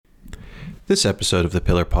This episode of the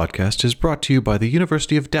Pillar Podcast is brought to you by the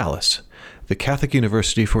University of Dallas, the Catholic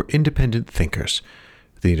University for Independent Thinkers.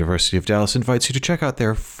 The University of Dallas invites you to check out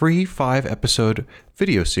their free 5-episode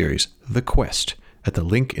video series, The Quest, at the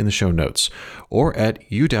link in the show notes, or at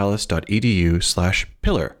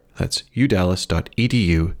udallas.edu/pillar. That's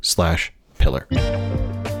udallas.edu/pillar.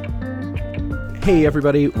 Hey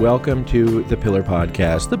everybody, welcome to the Pillar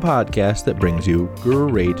Podcast, the podcast that brings you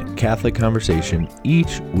great Catholic conversation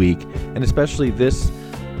each week, and especially this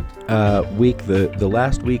week, the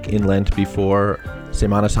last week in Lent before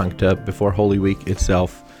Semana Sancta, before Holy Week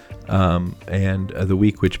itself, and the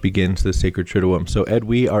week which begins the Sacred Triduum. So Ed,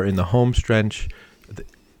 we are in the home stretch,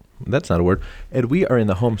 that's not a word, Ed, we are in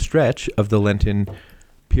the home stretch of the Lenten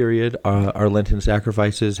period, our Lenten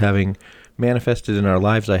sacrifices having manifested in our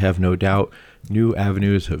lives, I have no doubt, new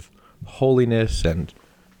avenues of holiness and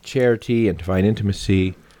charity and divine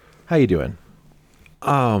intimacy. How you doing?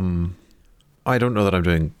 I don't know that I'm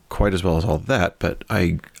doing quite as well as all that, but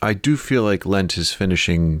I do feel like Lent is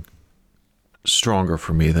finishing stronger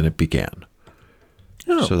for me than it began.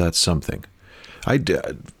 Oh. So that's something.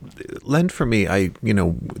 Lent for me, I'm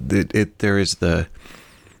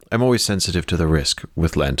always sensitive to the risk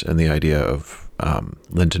with Lent and the idea of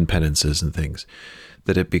Lenten penances and things,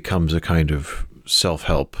 that it becomes a kind of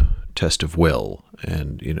self-help test of will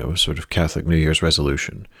and, sort of Catholic New Year's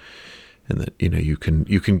resolution. And that, you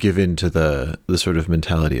can give in to the sort of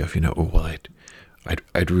mentality of,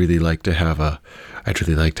 I'd really like to have a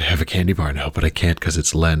candy bar now, but I can't because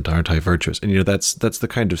it's Lent. Aren't I virtuous? And that's the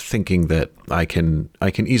kind of thinking that I can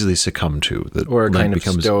easily succumb to. That or a Lent kind of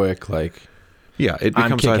becomes stoic, like, yeah, it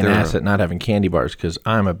becomes I'm kicking either ass at not having candy bars because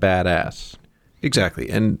I'm a badass. Exactly.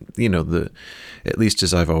 And, at least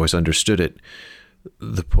as I've always understood it,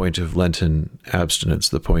 the point of Lenten abstinence,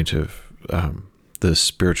 the point of the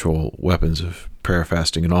spiritual weapons of prayer,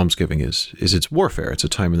 fasting, and almsgiving is it's warfare. It's a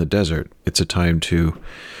time in the desert. It's a time to,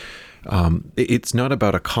 it's not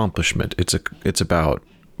about accomplishment. It's about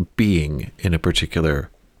being in a particular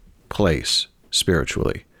place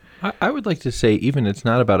spiritually. I would like to say even it's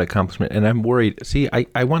not about accomplishment, and I'm worried. See,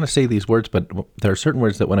 I want to say these words, but there are certain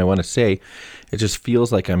words that when I want to say, it just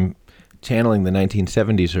feels like I'm channeling the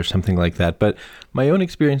 1970s or something like that. But my own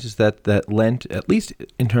experience is that Lent, at least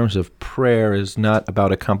in terms of prayer, is not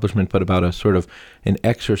about accomplishment, but about a sort of an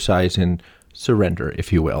exercise in surrender,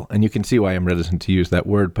 if you will. And you can see why I'm reticent to use that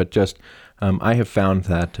word, but just I have found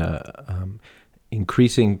that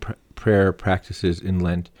increasing prayer practices in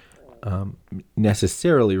Lent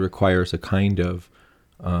necessarily requires a kind of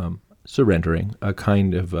surrendering,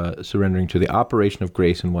 surrendering to the operation of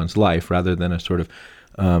grace in one's life rather than a sort of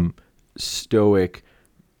stoic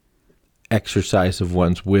exercise of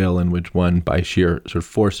one's will in which one, by sheer sort of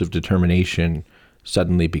force of determination,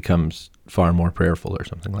 suddenly becomes far more prayerful or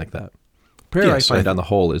something like that. Prayer, yes, I find on the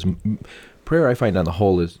whole is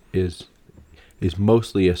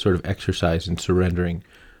mostly a sort of exercise in surrendering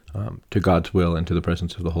to God's will and to the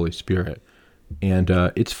presence of the Holy Spirit. And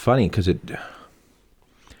it's funny because I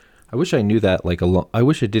wish I knew that I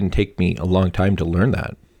wish it didn't take me a long time to learn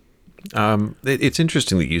that. It's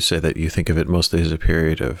interesting that you say that you think of it mostly as a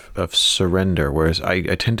period of surrender, whereas I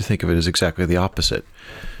tend to think of it as exactly the opposite,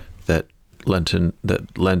 that Lent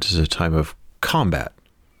is a time of combat,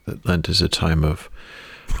 that Lent is a time of,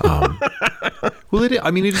 it's a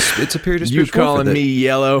period of spiritual warfare. You calling me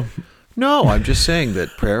yellow? No, I'm just saying that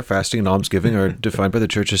prayer, fasting, and almsgiving are defined by the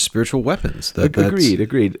Church as spiritual weapons.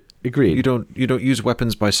 Agreed. You don't use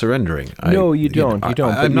weapons by surrendering. No, you don't.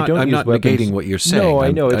 I'm not negating what you're saying. No,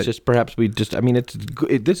 I know. It's just perhaps we just.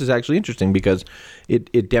 This is actually interesting because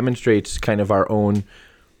it demonstrates kind of our own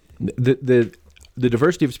the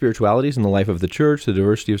diversity of spiritualities in the life of the Church, the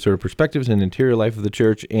diversity of sort of perspectives in the interior life of the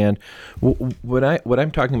Church, and what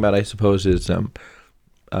I'm talking about, I suppose, is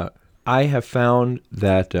I have found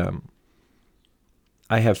that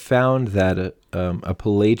a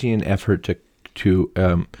Pelagian effort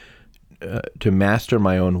to master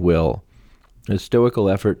my own will, a stoical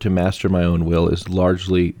effort to master my own will, is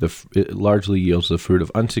largely yields the fruit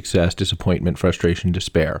of unsuccess, disappointment, frustration,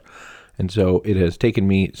 despair. And so it has taken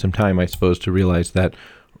me some time, I suppose, to realize that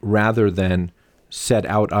rather than set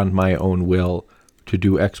out on my own will to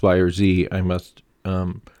do X, Y, or Z, I must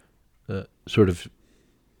sort of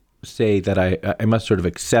say that I must sort of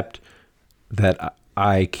accept that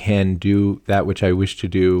I can do that which I wish to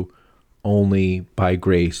do only by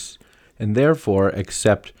grace, and therefore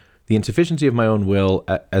accept the insufficiency of my own will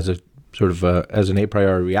as a sort of as an a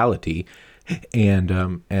priori reality,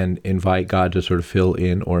 and invite God to sort of fill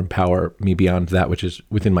in or empower me beyond that which is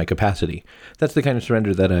within my capacity. That's the kind of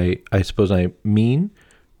surrender that I suppose I mean.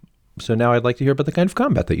 So now I'd like to hear about the kind of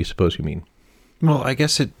combat that you suppose you mean. Well, I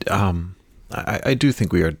guess I do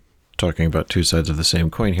think we are talking about two sides of the same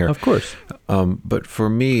coin here. Of course. But for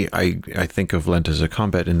me, I think of Lent as a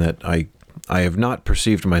combat in that I have not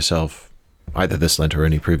perceived myself, either this Lent or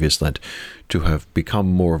any previous Lent, to have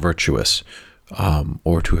become more virtuous,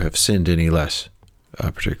 or to have sinned any less,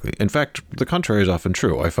 particularly. In fact, the contrary is often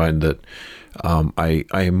true. I find that I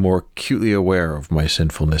am more acutely aware of my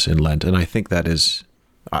sinfulness in Lent, and I think that is,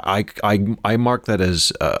 I mark that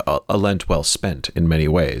as a Lent well spent in many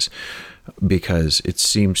ways, because it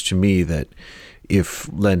seems to me that if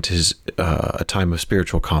Lent is a time of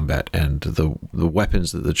spiritual combat, and the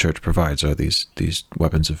weapons that the church provides are these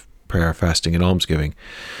weapons of prayer, fasting, and almsgiving,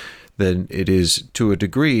 then it is to a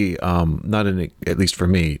degree, not in, at least for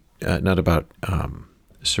me, not about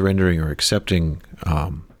surrendering or accepting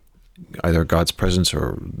either God's presence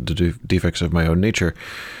or the defects of my own nature,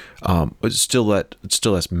 but still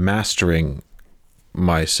as mastering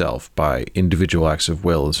myself by individual acts of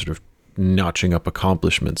will and sort of notching up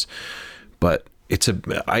accomplishments. But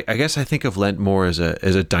I guess I think of Lent more as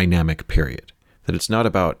a dynamic period, that it's not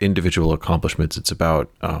about individual accomplishments. It's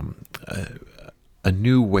about a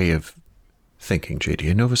new way of thinking,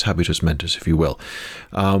 JD, a novus habitus mentis, if you will,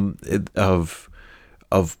 of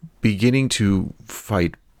beginning to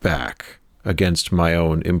fight back against my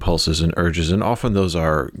own impulses and urges, and often those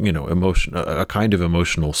are, a kind of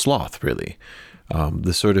emotional sloth, really,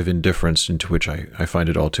 the sort of indifference into which I find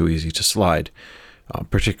it all too easy to slide,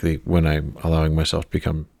 particularly when I'm allowing myself to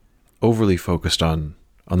become overly focused on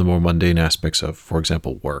the more mundane aspects of, for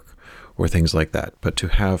example, work or things like that. But to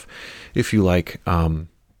have, if you like,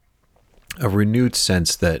 a renewed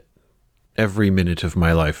sense that every minute of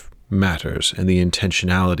my life matters, and the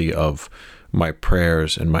intentionality of my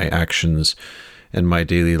prayers and my actions and my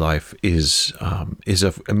daily life is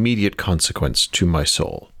of immediate consequence to my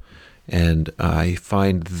soul. And I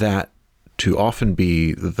find that to often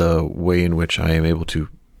be the way in which I am able to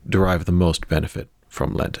derive the most benefit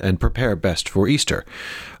from Lent and prepare best for Easter.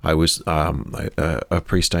 I was a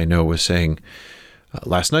priest I know was saying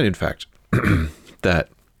last night, in fact, that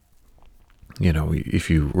if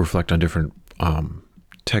you reflect on different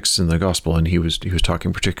texts in the gospel, and he was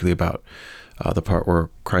talking particularly about the part where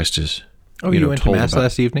Christ is. Oh, you went to Mass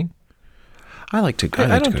last evening? I like to.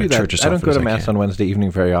 I don't do that. I don't go to Mass on Wednesday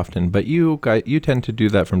evening very often, but you tend to do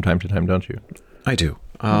that from time to time, don't you? I do.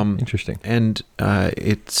 Interesting. And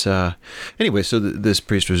it's anyway. So this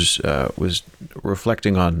priest was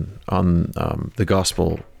reflecting on the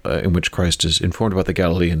gospel in which Christ is informed about the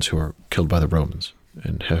Galileans who are killed by the Romans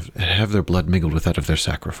and have their blood mingled with that of their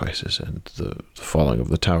sacrifices, and the falling of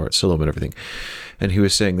the tower at Siloam and everything. And he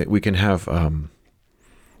was saying that we can have a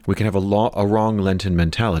wrong Lenten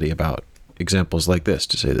mentality about examples like this,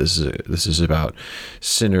 to say this is about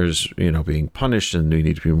sinners, being punished, and we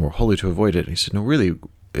need to be more holy to avoid it. And he said, no, really,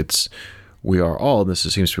 we are all, and this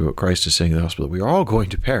seems to be what Christ is saying in the gospel, that we are all going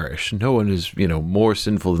to perish. No one is, more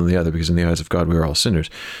sinful than the other, because in the eyes of God, we are all sinners.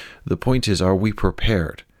 The point is, are we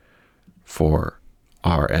prepared for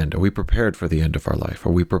our end? Are we prepared for the end of our life?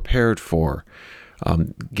 Are we prepared for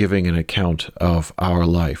giving an account of our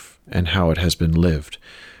life and how it has been lived?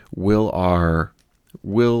 When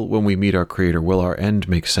we meet our Creator, will our end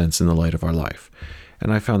make sense in the light of our life?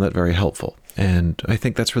 And I found that very helpful. And I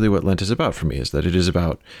think that's really what Lent is about for me, is that it is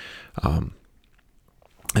about,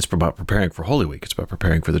 it's about preparing for Holy Week. It's about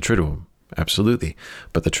preparing for the Triduum, absolutely.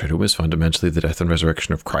 But the Triduum is fundamentally the death and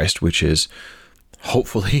resurrection of Christ, which is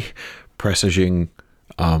hopefully presaging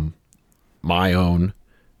my own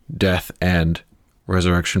death and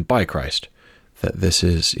resurrection by Christ. That this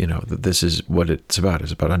is, that this is what it's about.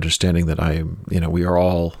 It's about understanding that we are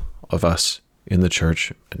all of us in the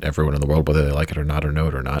church, and everyone in the world, whether they like it or not, or know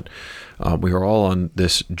it or not, we are all on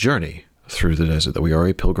this journey through the desert, that we are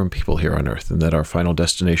a pilgrim people here on earth, and that our final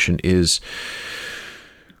destination is,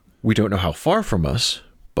 we don't know how far from us,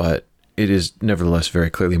 but it is nevertheless very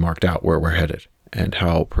clearly marked out where we're headed, and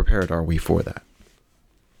how prepared are we for that.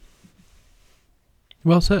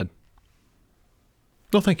 Well said.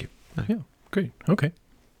 Well, thank you. Yeah. Great. Okay.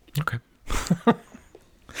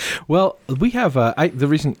 Well, we have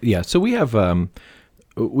so we have a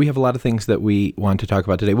lot of things that we want to talk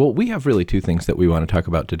about today. Well, we have really two things that we want to talk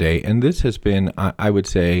about today, and this has been, I would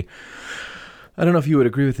say, I don't know if you would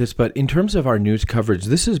agree with this, but in terms of our news coverage,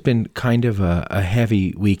 this has been kind of a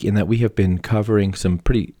heavy week in that we have been covering some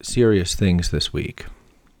pretty serious things this week.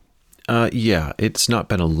 Yeah, it's not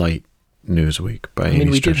been a light news week by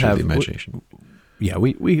any stretch of the imagination.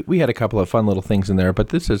 We had a couple of fun little things in there, but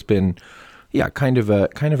this has been, kind of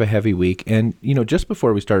a heavy week. And just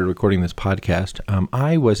before we started recording this podcast,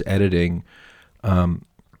 I was editing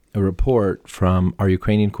a report from our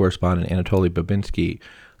Ukrainian correspondent Anatoly Babinski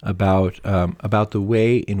about the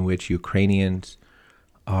way in which Ukrainians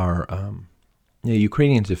are,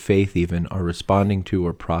 Ukrainians of faith even, are responding to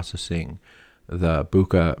or processing the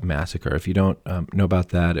Bucha massacre. If you don't know about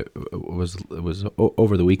that, it was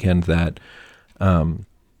over the weekend that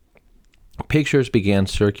pictures began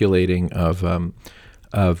circulating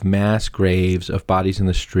of mass graves, of bodies in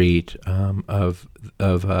the street, of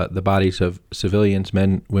the bodies of civilians,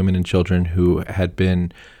 men, women, and children who had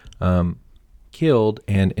been killed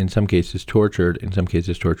and in some cases tortured,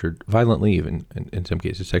 violently, even in some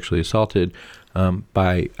cases sexually assaulted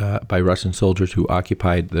by Russian soldiers who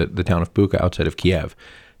occupied the town of Bucha outside of Kiev.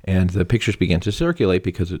 And the pictures began to circulate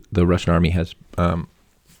because the Russian army has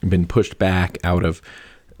been pushed back out of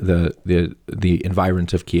the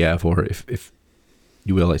environs of Kiev, or if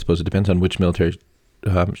you will, I suppose it depends on which military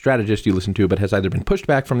strategist you listen to, but has either been pushed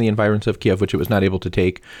back from the environs of Kiev, which it was not able to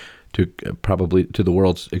take, to probably to the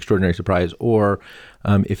world's extraordinary surprise, or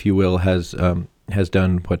if you will, has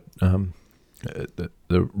done what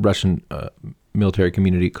the Russian military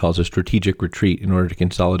community calls a strategic retreat in order to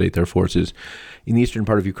consolidate their forces in the eastern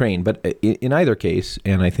part of Ukraine. But in either case,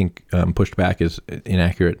 and I think pushed back is an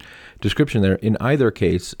inaccurate description there, in either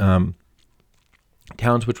case,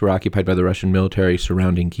 towns which were occupied by the Russian military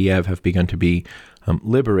surrounding Kiev have begun to be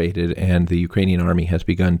liberated, and the Ukrainian army has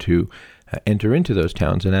begun to enter into those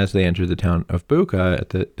towns. And as they entered the town of Bucha at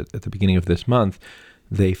the beginning of this month,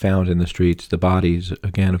 they found in the streets the bodies,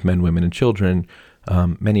 again, of men, women, and children,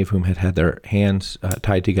 many of whom had their hands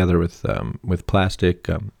tied together with plastic,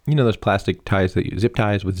 those plastic ties, zip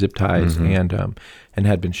ties, mm-hmm. and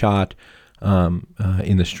had been shot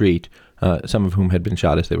in the street. Some of whom had been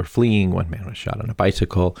shot as they were fleeing. One man was shot on a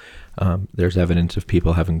bicycle. There's evidence of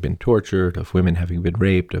people having been tortured, of women having been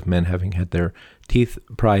raped, of men having had their teeth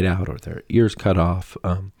pried out or their ears cut off,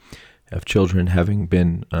 of children having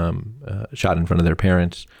been shot in front of their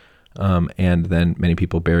parents, and then many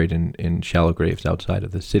people buried in shallow graves outside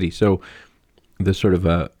of the city. So the sort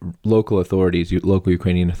of local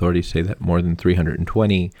Ukrainian authorities say that more than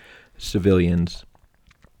 320 civilians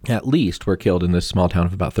at least were killed in this small town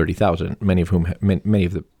of about 30,000, many of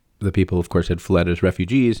the people, of course, had fled as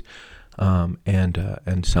refugees,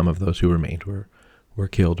 and some of those who remained were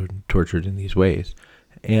killed or tortured in these ways.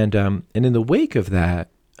 And in the wake of that,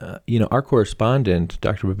 our correspondent,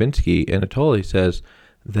 Dr. Babinski, Anatoly, says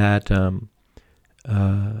that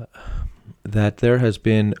that there has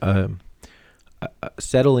been a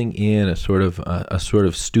settling in a sort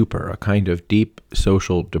of stupor, a kind of deep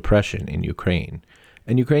social depression in Ukraine.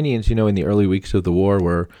 And Ukrainians, in the early weeks of the war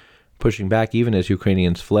were pushing back. Even as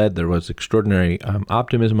Ukrainians fled, there was extraordinary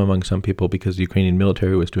optimism among some people because the Ukrainian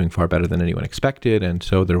military was doing far better than anyone expected. And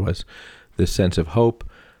so there was this sense of hope,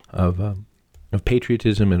 of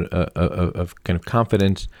patriotism, and of kind of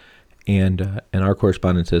confidence. And our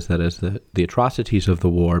correspondent says that as the atrocities of the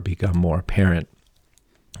war become more apparent,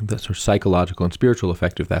 the sort of psychological and spiritual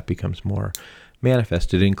effect of that becomes more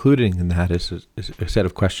manifested. Including in that is a set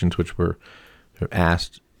of questions which were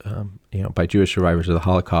asked, by Jewish survivors of the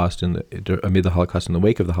Holocaust amid the Holocaust, in the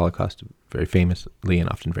wake of the Holocaust, very famously and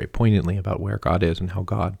often very poignantly, about where God is and how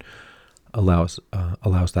God allows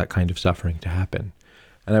that kind of suffering to happen.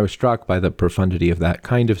 And I was struck by the profundity of that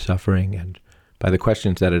kind of suffering and by the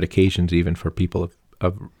questions that it occasions even for people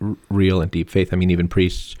of real and deep faith. I mean, even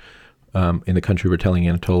priests in the country were telling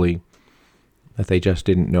Anatoly that they just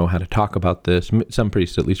didn't know how to talk about this. Some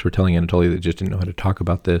priests at least were telling Anatoly they just didn't know how to talk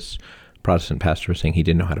about this. Protestant pastor was saying he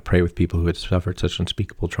didn't know how to pray with people who had suffered such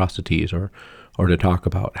unspeakable atrocities, or to talk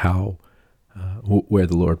about how where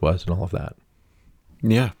the Lord was and all of that.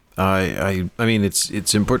 Yeah, I mean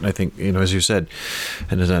it's important. I think as you said,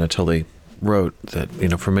 and as Anatoly wrote, that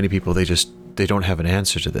for many people they don't have an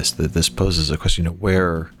answer to this. That this poses a question: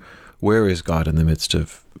 where is God in the midst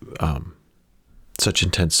of such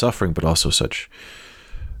intense suffering, but also such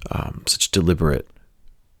deliberate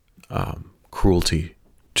cruelty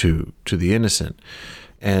to the innocent?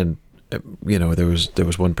 And there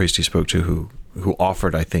was one priest he spoke to who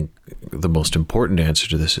offered, I think, the most important answer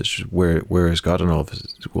to this is where is God in all of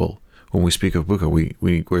this? Well, when we speak of Bucha,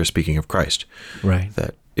 we're speaking of Christ, right?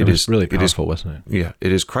 That it was really powerful, wasn't it? Yeah,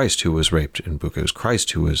 it is Christ who was raped in Bucha. It was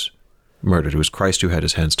Christ who was murdered. It was Christ who had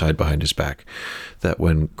his hands tied behind his back. That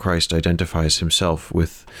when Christ identifies himself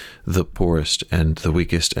with the poorest and the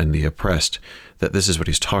weakest and the oppressed, that this is what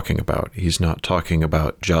he's talking about. He's not talking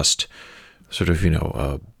about just sort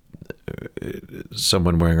of,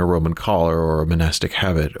 someone wearing a Roman collar or a monastic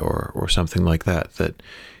habit or something like that. That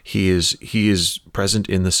he is present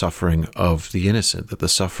in the suffering of the innocent, that the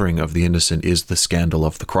suffering of the innocent is the scandal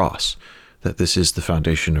of the cross, that this is the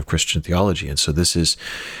foundation of Christian theology. And so this is,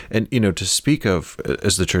 and, to speak of,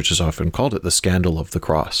 as the church has often called it, the scandal of the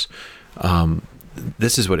cross,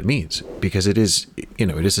 this is what it means, because it is,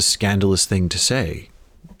 it is a scandalous thing to say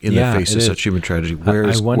in the face of such human tragedy.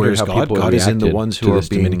 Where's God? God is in the ones who are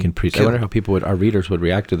being Dominican priest. killed. I wonder how our readers would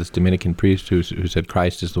react to this Dominican priest who said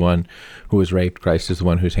Christ is the one who was raped, Christ is the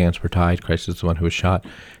one whose hands were tied, Christ is the one who was shot.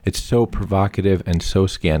 It's so provocative and so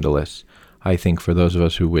scandalous, I think, for those of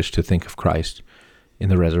us who wish to think of Christ in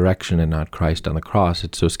the resurrection and not Christ on the cross.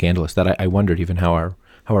 It's so scandalous that I wondered even how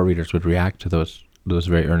our readers would react to those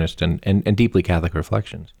very earnest and deeply Catholic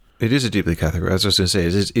reflections. It is a deeply Catholic. As I was going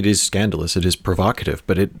to say, it is scandalous. It is provocative.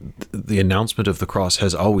 But the announcement of the cross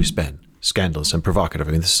has always been scandalous and provocative.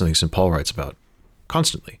 I mean, this is something St. Paul writes about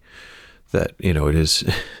constantly. That it is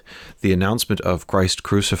the announcement of Christ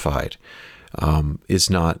crucified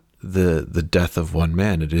is not the death of one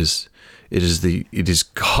man. It is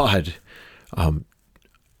God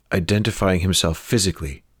identifying himself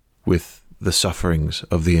physically with the sufferings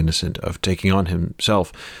of the innocent, of taking on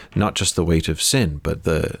himself not just the weight of sin, but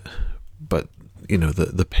the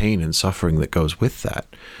pain and suffering that goes with that.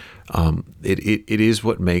 It is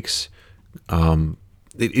what makes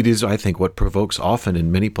it is, I think, what provokes often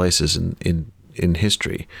in many places in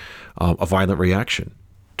history a violent reaction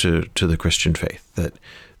to the Christian faith. That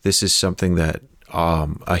this is something that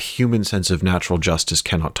a human sense of natural justice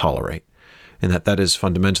cannot tolerate. And that is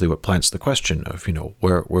fundamentally what plants the question of,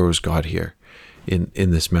 where was God here in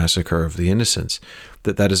this massacre of the innocents?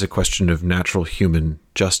 That is a question of natural human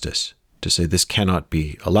justice, to say this cannot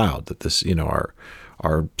be allowed, that this,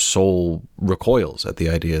 our soul recoils at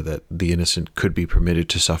the idea that the innocent could be permitted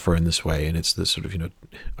to suffer in this way. And it's this sort of,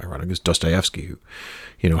 ironic is Dostoevsky,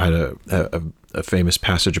 who, had a famous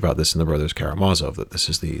passage about this in the Brothers Karamazov, that this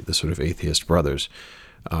is the sort of atheist brothers'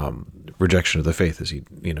 rejection of the faith, as he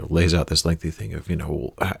lays out this lengthy thing of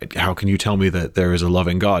how can you tell me that there is a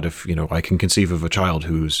loving God if I can conceive of a child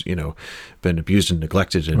who's been abused and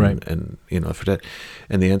neglected and right. and for dead.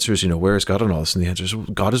 And the answer is where is God in all this? And the answer is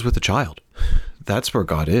God is with the child. That's where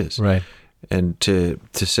God is. Right. And to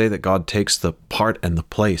say that God takes the part and the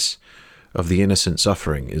place of the innocent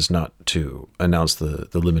suffering is not to announce the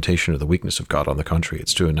limitation or the weakness of God. On the contrary,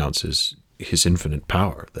 it's to announce his infinite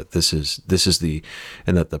power, that this is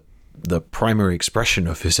and that the primary expression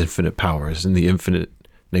of his infinite power is in the infinite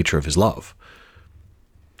nature of his love.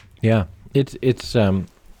 Yeah, it's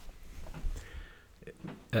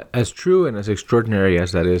as true and as extraordinary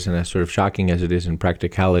as that is, and as sort of shocking as it is in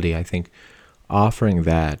practicality. I think offering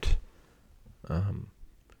that, on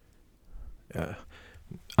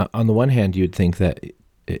the one hand, you'd think that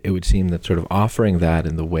it would seem that sort of offering that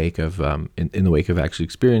in the wake of in the wake of actually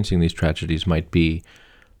experiencing these tragedies might be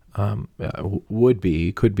could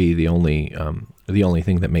be the only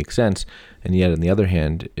thing that makes sense. And yet, on the other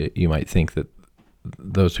hand, you might think that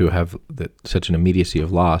those who have such an immediacy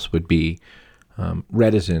of loss would be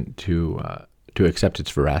reticent to accept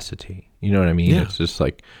its veracity. You know what I mean? Yeah. It's just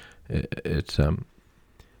like it's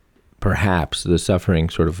perhaps the suffering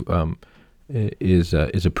sort of is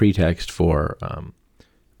a pretext for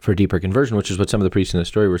deeper conversion, which is what some of the priests in the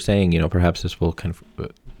story were saying. Perhaps this will kind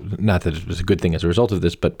of, not that it was a good thing as a result of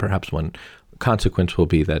this, but perhaps one consequence will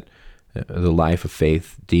be that the life of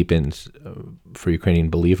faith deepens for Ukrainian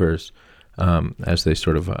believers as they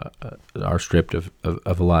sort of are stripped of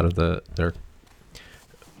a lot of their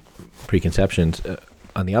preconceptions.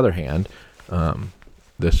 On the other hand,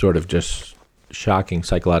 the sort of just shocking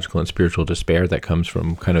psychological and spiritual despair that comes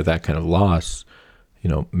from that kind of loss,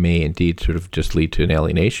 may indeed sort of just lead to an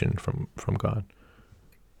alienation from God.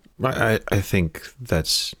 I think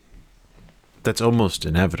that's almost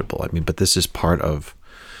inevitable. I mean, but this is part of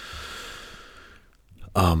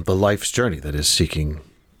the life's journey that is seeking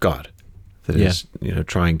God, that is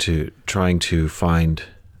trying to find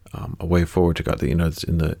a way forward to God. It's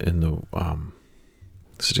in the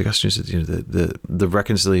St. Augustine says, the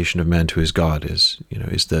reconciliation of man to his God is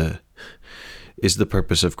the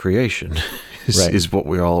purpose of creation, is what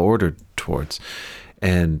we're all ordered towards,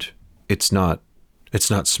 and it's not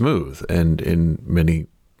smooth, and in many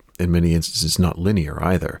instances it's not linear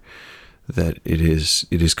either. That it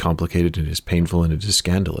is complicated, and it is painful, and it is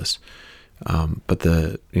scandalous. But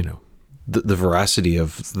the veracity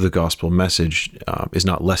of the gospel message is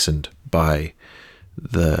not lessened by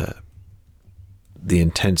the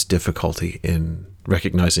intense difficulty in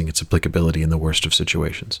recognizing its applicability in the worst of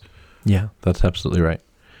situations. Yeah, that's absolutely right.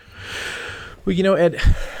 Well, Ed,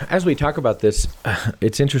 as we talk about this,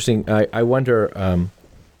 it's interesting. I wonder,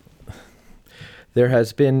 there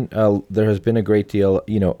has been a great deal.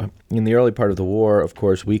 In the early part of the war, of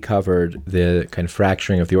course, we covered the kind of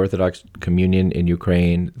fracturing of the Orthodox communion in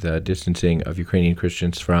Ukraine, the distancing of Ukrainian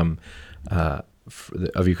Christians from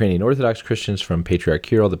of Ukrainian Orthodox Christians from Patriarch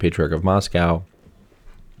Kirill, the Patriarch of Moscow.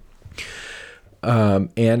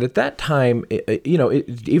 And at that time,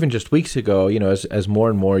 even just weeks ago, as more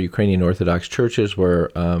and more Ukrainian Orthodox churches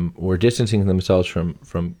were distancing themselves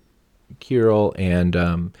from Kirill and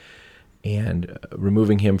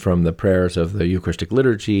removing him from the prayers of the Eucharistic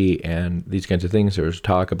liturgy and these kinds of things, there was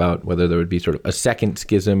talk about whether there would be sort of a second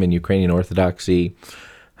schism in Ukrainian Orthodoxy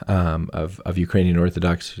of Ukrainian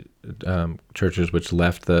Orthodox churches, which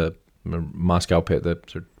left the Moscow the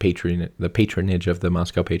sort of patronage of the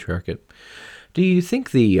Moscow Patriarchate. Do you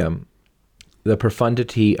think the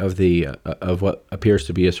profundity of what appears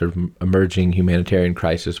to be a sort of emerging humanitarian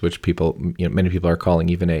crisis, which many people are calling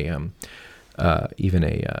even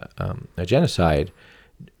a genocide,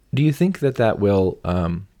 do you think that will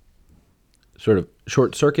sort of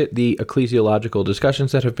short circuit the ecclesiological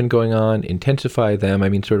discussions that have been going on, intensify them? I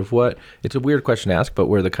mean, sort of it's a weird question to ask, but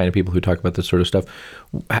we're the kind of people who talk about this sort of stuff.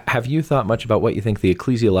 Have you thought much about what you think the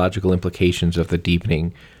ecclesiological implications of the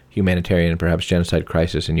deepening humanitarian and perhaps genocide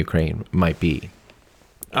crisis in Ukraine might be?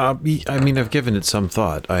 I mean, I've given it some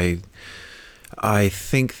thought. I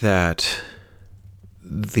think that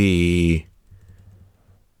the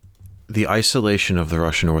isolation of the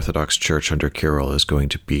Russian Orthodox Church under Kirill is going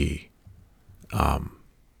to be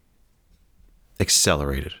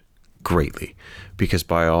accelerated greatly, because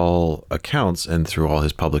by all accounts and through all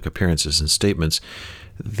his public appearances and statements,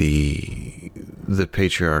 the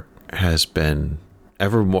patriarch has been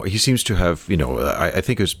ever more. He seems to have, I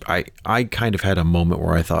think it was, I kind of had a moment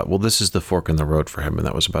where I thought, well, this is the fork in the road for him, and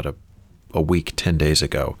that was about a week, 10 days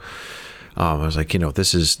ago. I was like,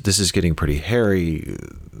 this is getting pretty hairy.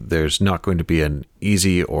 There's not going to be an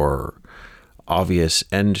easy or obvious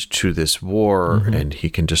end to this war, and he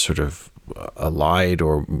can just sort of elide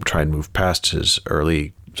or try and move past his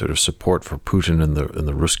early sort of support for Putin and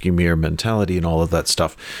the Ruski Mir mentality and all of that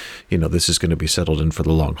stuff. This is going to be settled in for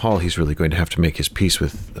the long haul. He's really going to have to make his peace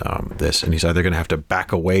with this, and he's either going to have to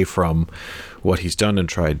back away from what he's done and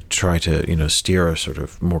try to steer a sort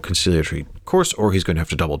of more conciliatory course, or he's going to have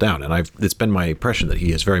to double down. And it's been my impression that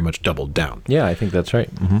he has very much doubled down. Yeah, I think that's right.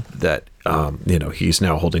 That he's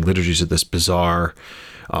now holding liturgies at this bizarre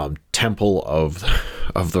temple of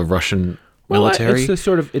the Russian military.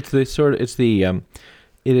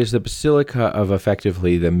 It is the basilica of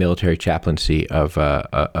effectively the military chaplaincy of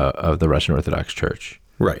the Russian Orthodox Church.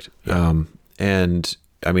 Right. Yeah. And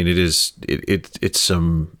I mean, it's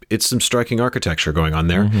some striking architecture going on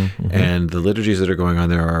there, and the liturgies that are going on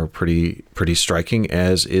there are pretty striking,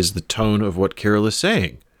 as is the tone of what Kirill is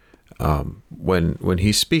saying when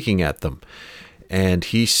he's speaking at them. And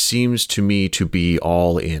he seems to me to be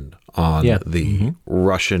all in on the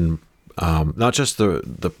Russian, not just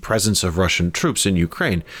the presence of Russian troops in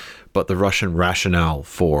Ukraine, but the Russian rationale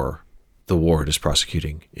for the war it is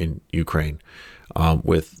prosecuting in Ukraine,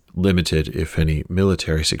 with limited, if any,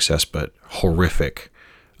 military success, but horrific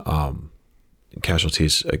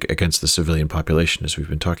casualties against the civilian population, as we've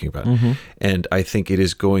been talking about. And I think it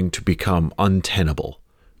is going to become untenable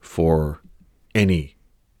for any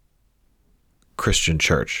Christian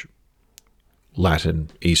church, Latin,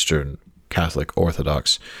 Eastern, Catholic,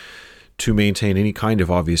 Orthodox, to maintain any kind of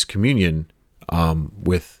obvious communion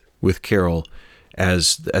with Kirill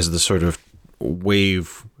as the sort of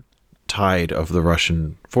wave tide of the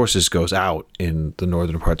Russian forces goes out in the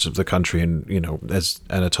northern parts of the country. And, as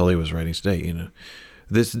Anatoly was writing today,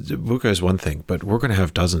 this Bucha is one thing, but we're going to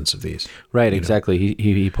have dozens of these. Right, exactly.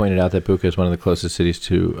 He pointed out that Bucha is one of the closest cities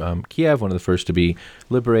to Kiev, one of the first to be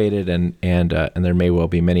liberated, and there may well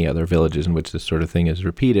be many other villages in which this sort of thing is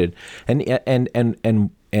repeated. And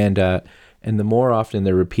the more often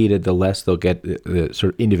they're repeated, the less they'll get the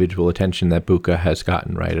sort of individual attention that Bucha has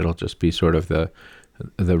gotten. Right, it'll just be sort of the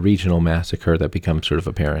regional massacre that becomes sort of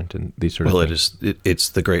apparent, and these sort of things. It's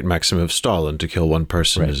the great maxim of Stalin: to kill one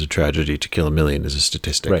person is a tragedy, to kill a million is a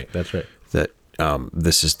statistic. Right, that's right. That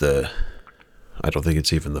this is I don't think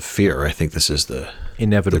it's even the fear. I think this is the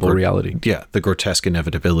inevitable reality. Yeah, the grotesque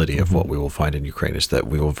inevitability of what we will find in Ukraine is that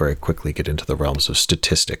we will very quickly get into the realms of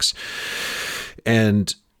statistics.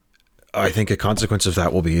 And I think a consequence of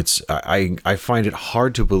that will be I find it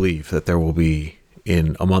hard to believe that there will be,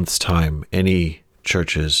 in a month's time, any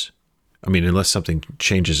churches, unless something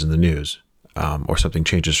changes in the news or something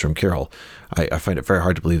changes from Kirill, I find it very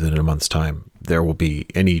hard to believe that in a month's time there will be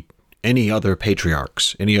any other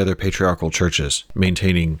patriarchs, any other patriarchal churches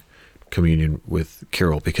maintaining communion with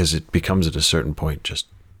Kirill, because it becomes at a certain point just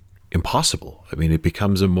impossible. I mean, it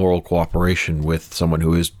becomes a moral cooperation with someone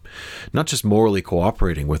who is not just morally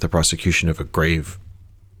cooperating with the prosecution of a grave,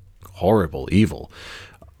 horrible evil,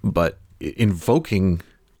 but invoking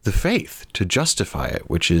the faith to justify it,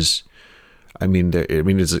 which is,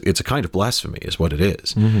 it's a kind of blasphemy, is what it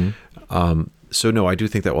is. So no, I do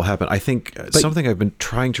think that will happen. I think something I've been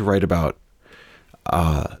trying to write about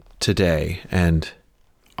today, and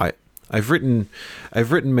I've written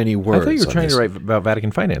many words. I thought you were trying to write about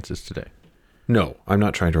Vatican finances today. No, I'm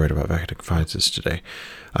not trying to write about Vatican finances today.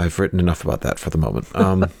 I've written enough about that for the moment.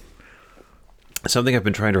 Something I've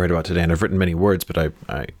been trying to write about today, and I've written many words, but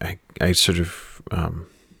I sort of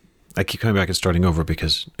I keep coming back and starting over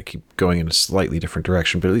because I keep going in a slightly different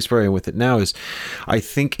direction. But at least where I am with it now is, I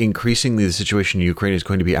think increasingly the situation in Ukraine is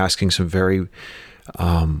going to be asking some very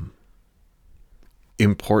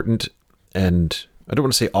important, and I don't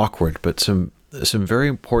want to say awkward, but some very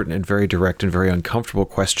important and very direct and very uncomfortable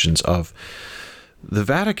questions of the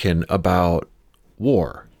Vatican about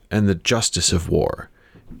war and the justice of war.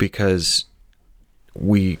 Because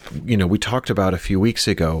we talked about a few weeks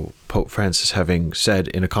ago, Pope Francis having said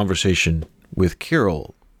in a conversation with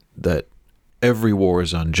Kirill that every war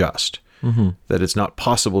is unjust, that it's not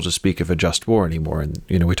possible to speak of a just war anymore. And,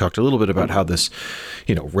 we talked a little bit about how this,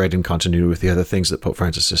 read in continuity with the other things that Pope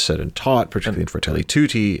Francis has said and taught, particularly in Fratelli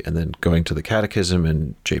Tutti, and then going to the Catechism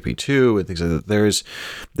and JP2 and things like that.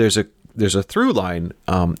 There's a through line,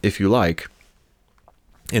 if you like,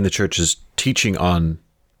 in the church's teaching on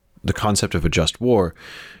the concept of a just war,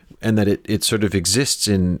 and that it sort of exists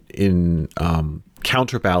in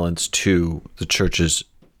counterbalance to the church's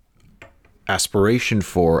aspiration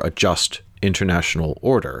for a just international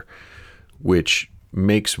order, which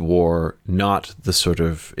makes war not the sort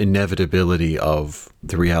of inevitability of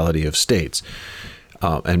the reality of states,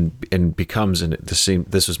 and becomes, and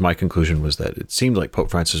this was my conclusion, was that it seemed like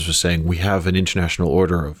Pope Francis was saying we have an international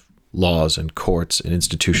order of laws and courts and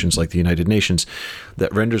institutions like the United Nations that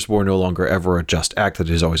renders war no longer ever a just act, that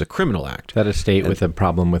it is always a criminal act. That a state with a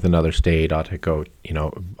problem with another state ought to go,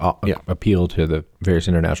 appeal to the various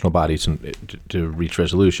international bodies to reach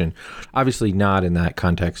resolution. Obviously not in that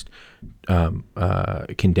context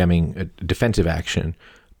condemning a defensive action,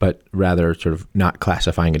 but rather sort of not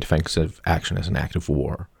classifying a defensive action as an act of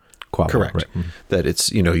war. Correct. Right. That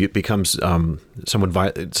it's, it becomes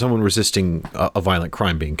someone resisting a violent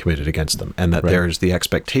crime being committed against them, and that there's the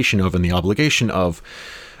expectation of and the obligation of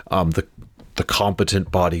the competent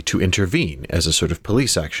body to intervene as a sort of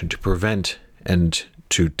police action to prevent and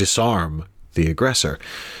to disarm the aggressor.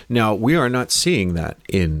 Now, we are not seeing that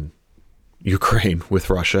in Ukraine with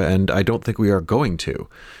Russia, and I don't think we are going to.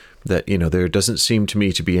 That, there doesn't seem to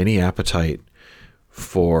me to be any appetite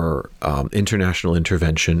for international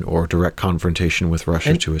intervention or direct confrontation with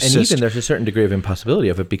Russia to assist. And even there's a certain degree of impossibility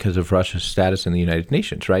of it because of Russia's status in the United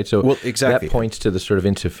Nations, right? So exactly. That points to the sort of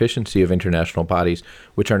insufficiency of international bodies,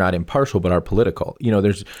 which are not impartial but are political.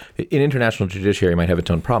 There's an international judiciary might have its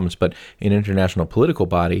own problems, but an international political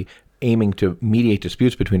body aiming to mediate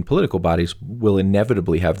disputes between political bodies will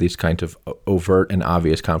inevitably have these kinds of overt and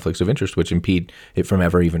obvious conflicts of interest, which impede it from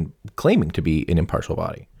ever even claiming to be an impartial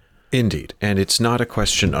body. Indeed. And it's not a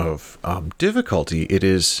question of difficulty. It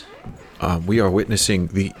is, we are witnessing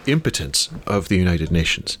the impotence of the United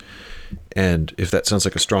Nations. And if that sounds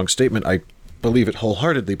like a strong statement, I believe it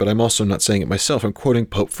wholeheartedly, but I'm also not saying it myself. I'm quoting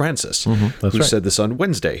Pope Francis, who said this on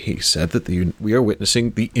Wednesday. He said that we are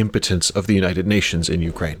witnessing the impotence of the United Nations in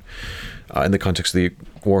Ukraine, in the context of the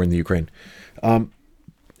war in the Ukraine. And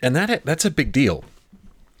that's a big deal.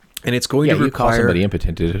 And it's going to require... you call somebody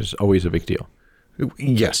impotent, it is always a big deal.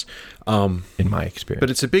 Yes. In my experience.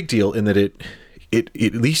 But it's a big deal in that it, at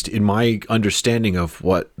least in my understanding of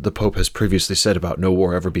what the Pope has previously said about no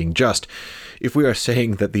war ever being just, if we are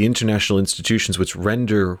saying that the international institutions which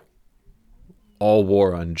render all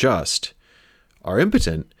war unjust are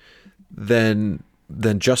impotent, then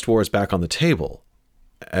just war is back on the table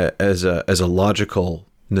as a logical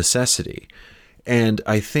necessity. And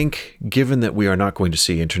I think, given that we are not going to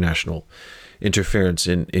see international interference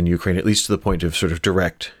in Ukraine, at least to the point of sort of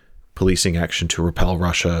direct policing action to repel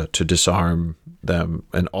Russia, to disarm them,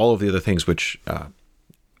 and all of the other things which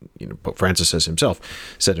Pope Francis has himself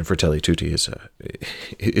said in Fratelli Tutti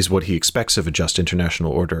is what he expects of a just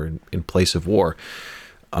international order in place of war.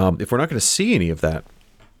 If we're not going to see any of that,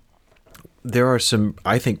 there are some,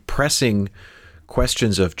 I think, pressing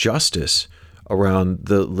questions of justice around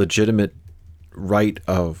the legitimate right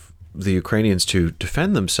of the Ukrainians to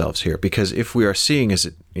defend themselves here. Because if we are seeing,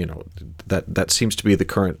 that seems to be the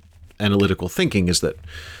current analytical thinking, is that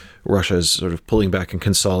Russia is sort of pulling back and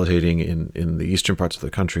consolidating in the eastern parts of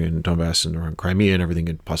the country, in Donbass and around Crimea and everything,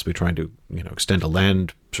 and possibly trying to extend a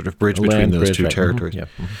land sort of bridge between those two territories.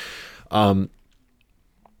 Mm-hmm. Yeah.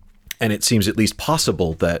 And it seems at least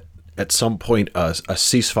possible that at some point a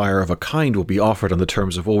ceasefire of a kind will be offered on the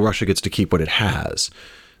terms of, well, Russia gets to keep what it has.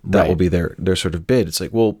 That will be their sort of bid. It's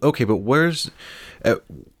like, well, okay, but where's the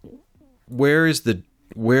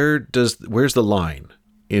line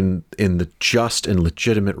in the just and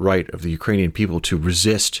legitimate right of the Ukrainian people to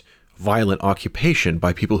resist violent occupation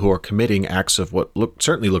by people who are committing acts of what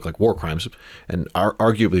certainly look like war crimes, and are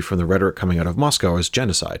arguably, from the rhetoric coming out of Moscow, as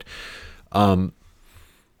genocide. Where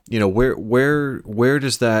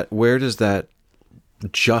does that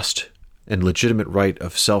just and legitimate right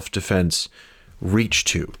of self-defense reach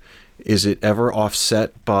to? Is it ever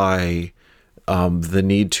offset by the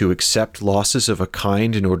need to accept losses of a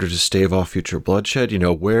kind in order to stave off future bloodshed?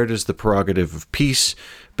 Where does the prerogative of peace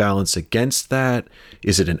balance against that?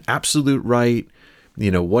 Is it an absolute right?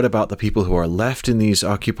 What about the people who are left in these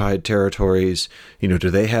occupied territories? Do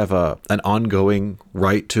they have an ongoing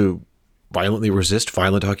right to violently resist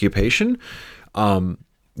violent occupation? I'm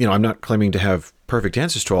not claiming to have perfect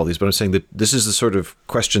answers to all these, but I'm saying that this is the sort of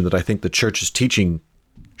question that I think the church's teaching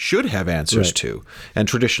should have answers to, and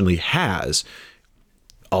traditionally has,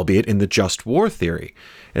 albeit in the just war theory.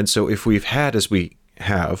 And so if we've had, as we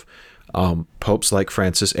have, popes like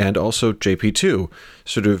Francis and also JP2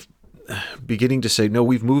 sort of beginning to say, no,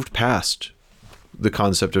 we've moved past the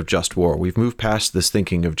concept of just war. We've moved past this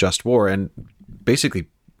thinking of just war, and basically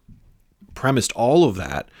premised all of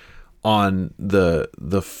that on the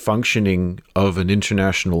functioning of an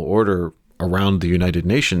international order around the United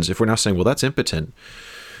Nations. If we're now saying, well, that's impotent,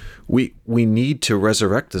 we need to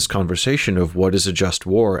resurrect this conversation of what is a just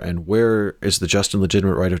war and where is the just and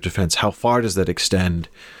legitimate right of defense? How far does that extend?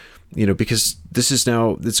 Because this is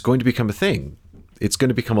now, it's going to become a thing. It's going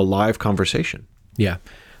to become a live conversation. Yeah,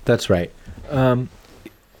 that's right.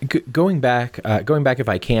 Going back, if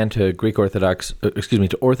I can, to to Orthodox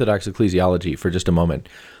ecclesiology for just a moment,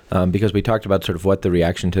 because we talked about sort of what the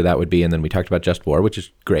reaction to that would be, and then we talked about just war, which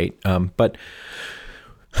is great. But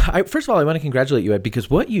first of all, I want to congratulate you, Ed, because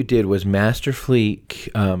what you did was masterfully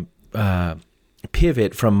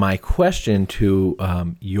pivot from my question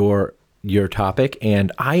to your topic,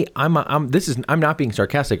 and I'm not being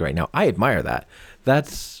sarcastic right now. I admire that.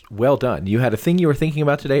 That's well done. You had a thing you were thinking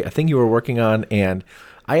about today, a thing you were working on, and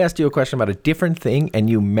I asked you a question about a different thing, and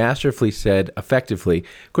you masterfully said, effectively,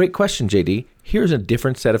 great question, JD. Here's a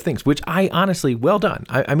different set of things, which I honestly, well done.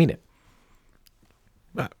 I mean it.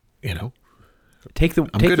 Take the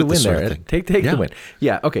win there. Take the win.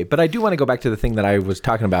 Yeah, okay. But I do want to go back to the thing that I was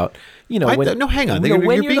talking about. Hang on.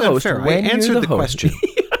 You're being unfair. I answered the question.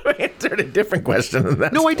 I answered a different question than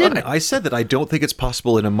that. No, I didn't. I said that I don't think it's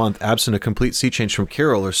possible in a month, absent a complete sea change from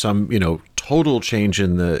Kirill or some, total change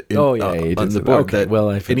on the board,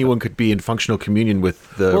 that anyone could be in functional communion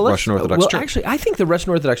with the Russian Orthodox Church. Actually, I think the Russian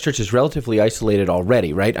Orthodox Church is relatively isolated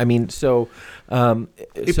already, right? I mean, but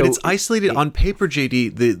it's isolated on paper,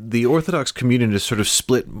 JD. The Orthodox communion is sort of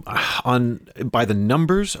split by the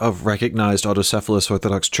numbers of recognized autocephalous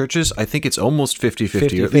Orthodox churches. I think it's almost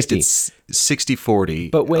 50-50, or at least it's 60-40.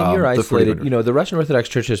 But when you're isolated, the Russian Orthodox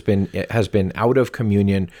Church has been out of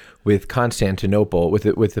communion with Constantinople, with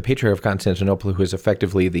the Patriarch of Constantinople, who is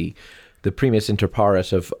effectively the primus inter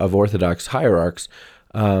pares of Orthodox hierarchs.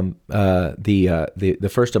 The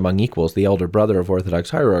first among equals, the elder brother of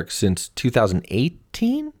Orthodox hierarchs, since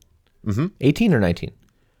 2018, 18 or 19.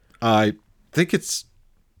 I think it's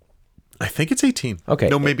 18. Okay,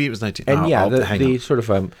 no, maybe it was 19. And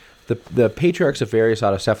the patriarchs of various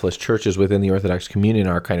autocephalous churches within the Orthodox communion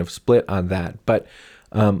are kind of split on that. But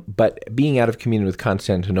being out of communion with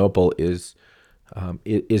Constantinople is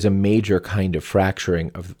a major kind of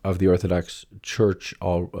fracturing of the Orthodox Church,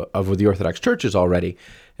 of the Orthodox churches already.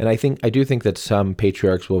 And I do think that some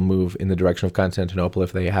patriarchs will move in the direction of Constantinople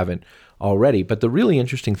if they haven't already. But the really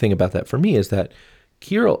interesting thing about that for me is that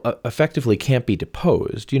Kirill effectively can't be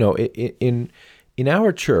deposed. In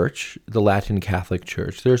our church, the Latin Catholic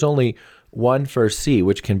Church, there's only one first see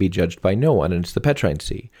which can be judged by no one, and it's the Petrine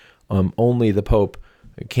see. Only the Pope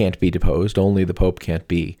can't be deposed. Only the Pope can't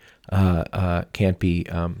be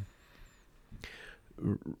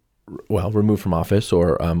removed from office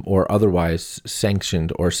or otherwise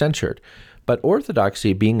sanctioned or censured. But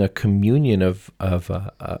Orthodoxy, being a communion of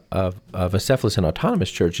acephalous and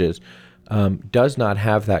autonomous churches, does not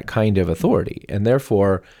have that kind of authority, and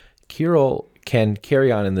therefore Kirill can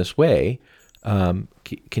carry on in this way,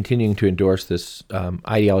 continuing to endorse this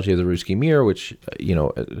ideology of the Ruski Mir, which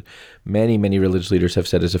many religious leaders have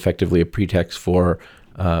said is effectively a pretext for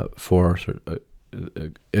for sort of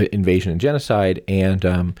invasion and genocide, and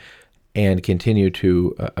continue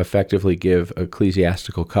to effectively give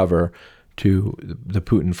ecclesiastical cover to the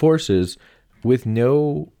Putin forces with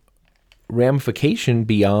no ramification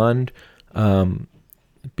beyond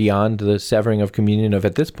the severing of communion of,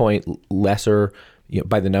 at this point, lesser,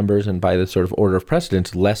 by the numbers and by the sort of order of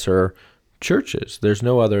precedence, lesser churches. There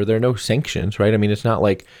are no sanctions, right? I mean, it's not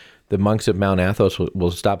like the monks of Mount Athos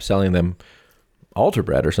will stop selling them altar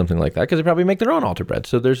bread or something like that, because they probably make their own altar bread.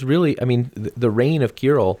 So there's really, I mean, the reign of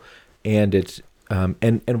Kirill and its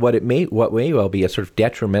and what may well be a sort of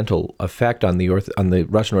detrimental effect on the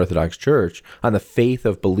Russian Orthodox Church, on the faith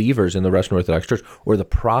of believers in the Russian Orthodox Church, or the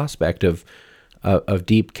prospect of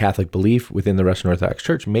deep Catholic belief within the Russian Orthodox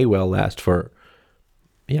Church, may well last for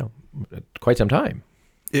quite some time.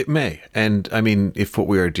 It may. And I mean, if what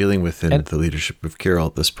we are dealing with in the leadership of Kirill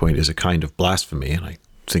at this point is a kind of blasphemy, and I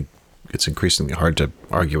think it's increasingly hard to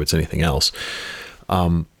argue it's anything else,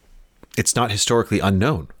 it's not historically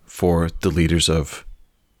unknown for the leaders of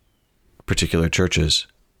particular churches,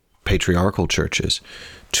 patriarchal churches,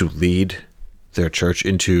 to lead their church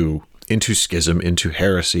into schism, into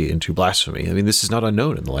heresy, into blasphemy. I mean, this is not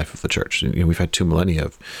unknown in the life of the church. We've had 2 millennia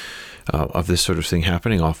of this sort of thing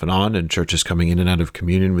happening off and on, and churches coming in and out of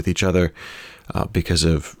communion with each other because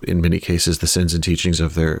of, in many cases, the sins and teachings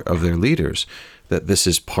of their leaders. That this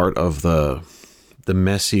is part of the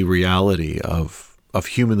messy reality of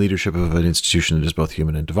human leadership of an institution that is both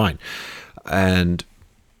human and divine. And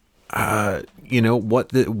what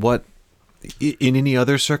in any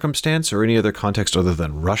other circumstance or any other context other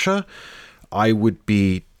than Russia, I would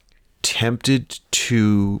be tempted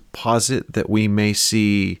to posit that we may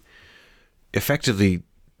see effectively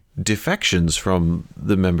defections from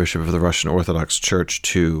the membership of the Russian Orthodox Church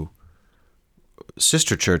to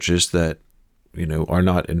sister churches that are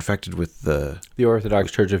not infected with the Orthodox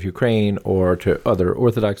Church of Ukraine, or to other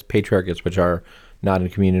Orthodox patriarchates which are not in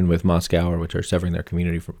communion with Moscow, or which are severing their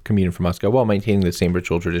communion from Moscow, while maintaining the same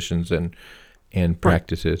ritual traditions and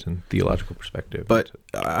practices and theological perspective. But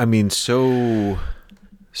I mean, so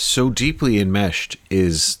deeply enmeshed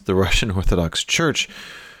is the Russian Orthodox Church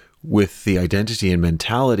with the identity and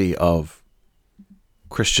mentality of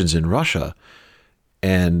Christians in Russia,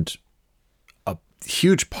 and a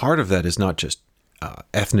huge part of that is not just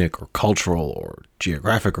ethnic or cultural or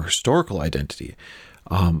geographic or historical identity.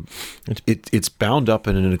 It's bound up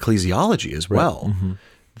in an ecclesiology as well. Right. Mm-hmm.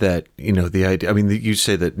 That, the idea, I mean, you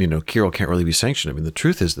say that, Kirill can't really be sanctioned. I mean, the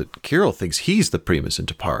truth is that Kirill thinks he's the primus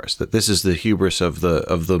inter pares, that this is the hubris of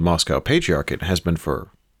the Moscow Patriarchate, has been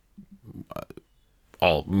for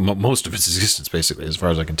most of its existence, basically, as far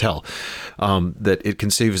as I can tell, that it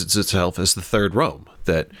conceives itself as the third Rome,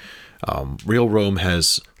 that real Rome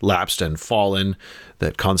has lapsed and fallen,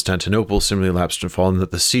 that Constantinople similarly lapsed and fallen, that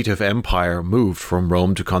the seat of empire moved from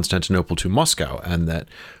Rome to Constantinople to Moscow, and that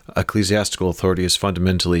ecclesiastical authority is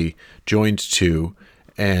fundamentally joined to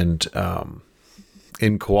and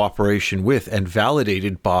in cooperation with and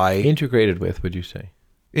validated by... Integrated with, would you say?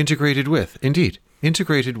 Integrated with, indeed.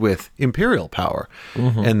 Integrated with imperial power.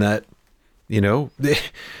 Mm-hmm. And that,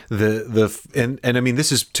 and I mean,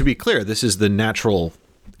 this is, to be clear, this is the natural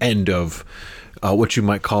end of what you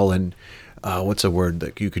might call what's a word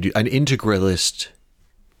that you could use? An integralist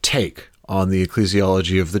take on the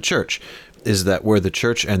ecclesiology of the church, is that where the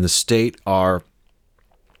church and the state are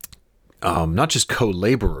not just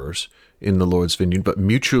co-laborers in the Lord's vineyard, but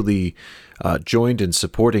mutually joined in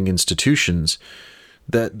supporting institutions,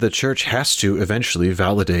 that the church has to eventually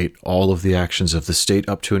validate all of the actions of the state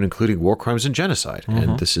up to and including war crimes and genocide. Mm-hmm.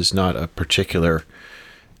 And this is not a particular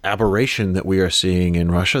aberration that we are seeing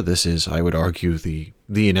in Russia. This is, I would argue, the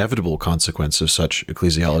inevitable consequence of such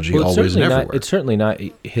ecclesiology, always and everywhere. It's certainly not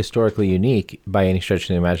historically unique by any stretch of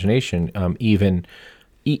the imagination, even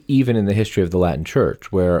in the history of the Latin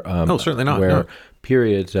Church, where certainly not. Where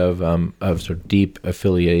periods of sort of deep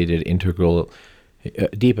affiliated integration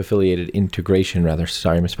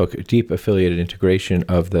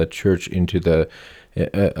of the church into the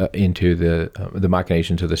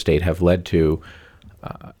machinations of the state have led to,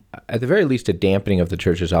 at the very least, a dampening of the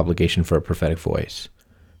church's obligation for a prophetic voice.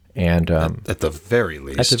 And at the very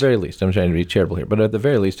least, I'm trying to be charitable here, but at the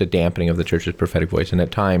very least, a dampening of the church's prophetic voice, and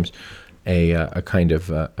at times, a kind of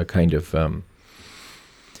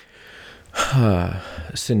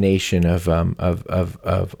sanation of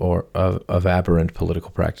aberrant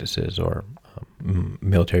political practices or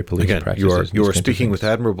military police practices. You are speaking with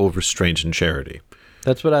admirable restraint and charity.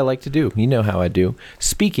 That's what I like to do. You know how I do.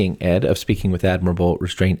 Speaking, Ed, of speaking with admirable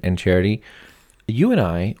restraint and charity, you and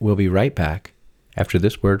I will be right back after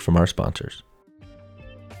this word from our sponsors.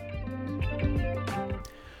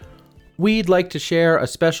 We'd like to share a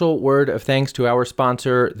special word of thanks to our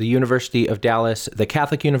sponsor, the University of Dallas, the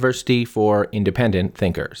Catholic University for Independent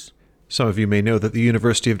Thinkers. Some of you may know that the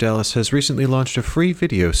University of Dallas has recently launched a free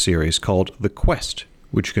video series called The Quest,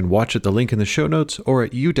 which you can watch at the link in the show notes or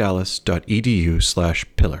at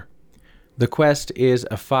udallas.edu/pillar. The Quest is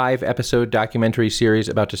a 5-episode documentary series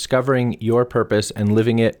about discovering your purpose and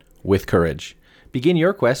living it with courage. Begin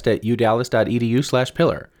your quest at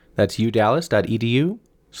udallas.edu/pillar. That's udallas.edu/pillar.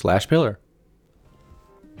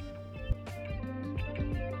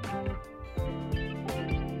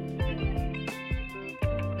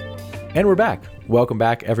 And we're back. Welcome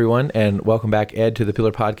back, everyone, and welcome back, Ed, to the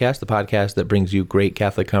Pillar Podcast, the podcast that brings you great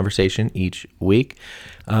Catholic conversation each week.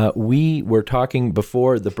 We were talking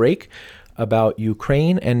before the break about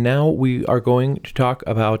Ukraine, and now we are going to talk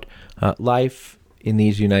about life in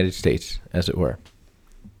these United States, as it were.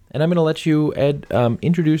 And I'm going to let you, Ed,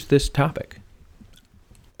 introduce this topic.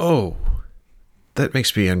 Oh, that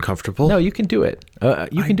makes me uncomfortable. No, you can do it.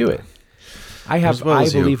 You can do it. I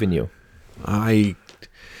believe in you.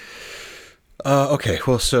 Okay.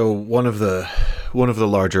 Well, so one of the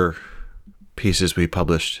larger pieces we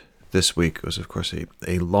published this week was, of course,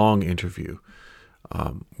 a long interview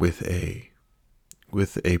with a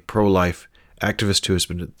pro-life activist who has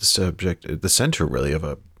been the center, really, of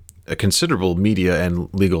a considerable media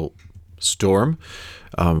and legal storm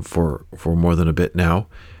for more than a bit now,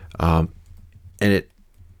 and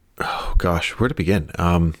where to begin?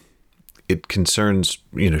 It concerns,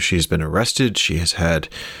 she's been arrested. She has had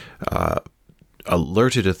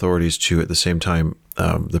alerted authorities to, at the same time,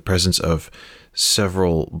 the presence of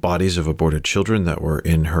several bodies of aborted children that were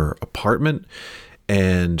in her apartment,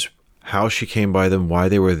 and how she came by them, why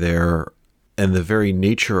they were there, and the very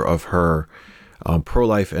nature of her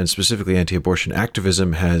pro-life and specifically anti-abortion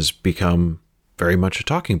activism has become very much a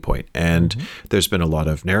talking point. And there's been a lot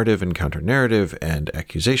of narrative and counter-narrative and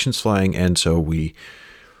accusations flying, and so we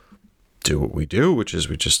do what we do, which is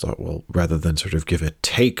we just thought, well, rather than sort of give a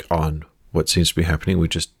take on what seems to be happening, we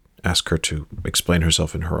just ask her to explain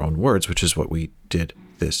herself in her own words, which is what we did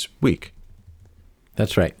this week.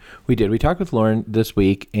 That's right. We did. We talked with Lauren this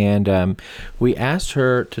week, and we asked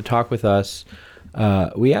her to talk with us.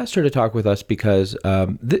 Because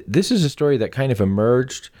this is a story that kind of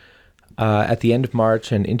emerged at the end of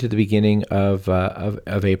March and into the beginning of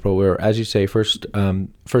April, where, as you say, first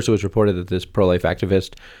it was reported that this pro-life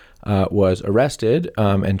activist was arrested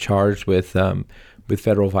and charged with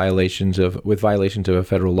federal violations of a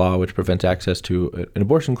federal law which prevents access to an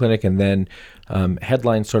abortion clinic, and then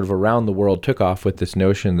headlines sort of around the world took off with this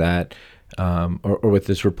notion that, or with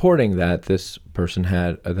this reporting that this person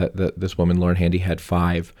had that this woman, Lauren Handy, had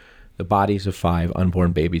the bodies of 5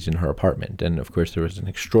 unborn babies in her apartment, and of course there was an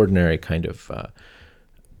extraordinary kind of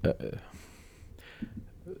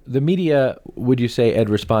the media, would you say, Ed,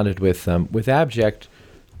 responded with abject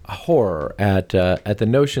horror at the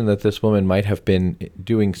notion that this woman might have been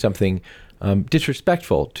doing something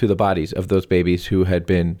disrespectful to the bodies of those babies who had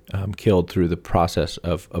been killed through the process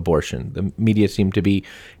of abortion. The media seemed to be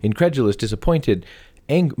incredulous, disappointed,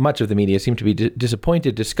 and much of the media seemed to be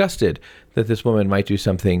disappointed, disgusted that this woman might do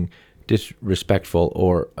something disrespectful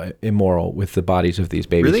or immoral with the bodies of these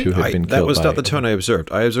babies who had been killed. That was not the tone I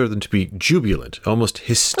observed. I observed them to be jubilant, almost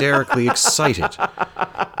hysterically excited.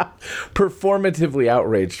 Performatively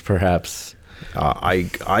outraged, perhaps.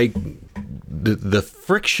 The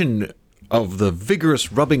friction of the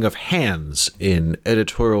vigorous rubbing of hands in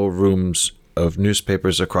editorial rooms of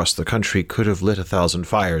newspapers across the country could have lit 1,000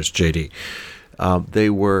 fires, JD. They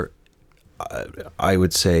were, I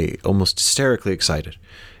would say, almost hysterically excited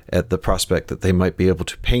at the prospect that they might be able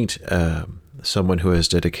to paint someone who has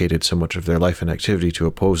dedicated so much of their life and activity to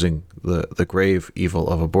opposing the grave evil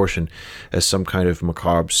of abortion as some kind of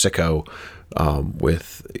macabre sicko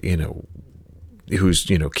with, who's,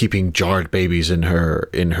 keeping jarred babies in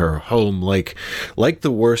her home, like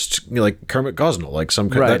the worst, like Kermit Gosnell, like some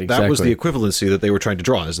kind right, that was the equivalency that they were trying to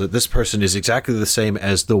draw, is that this person is exactly the same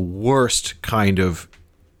as the worst kind of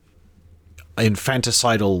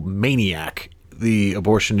infanticidal maniac the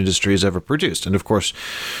abortion industry has ever produced. And of course,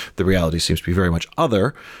 the reality seems to be very much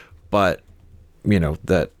other, but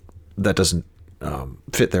that doesn't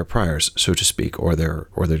fit their priors, so to speak, or their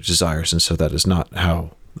desires, and so that is not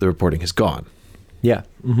how the reporting has gone. Yeah,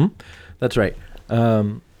 that's right.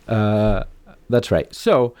 That's right.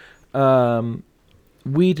 So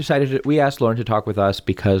we asked Lauren to talk with us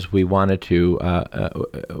because we wanted to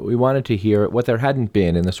hear what there hadn't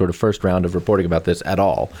been in the sort of first round of reporting about this at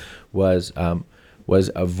all was was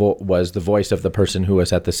was the voice of the person who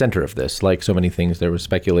was at the center of this. Like so many things, there was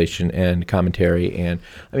speculation and commentary, and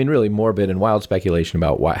I mean, really morbid and wild speculation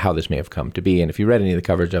about how this may have come to be. And if you read any of the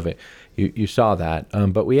coverage of it, you saw that.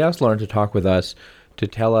 But we asked Lauren to talk with us to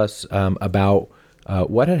tell us about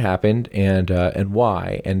what had happened and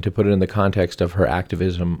why, and to put it in the context of her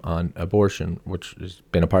activism on abortion, which has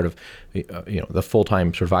been a part of the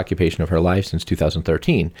full-time sort of occupation of her life since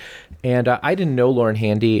 2013. And I didn't know Lauren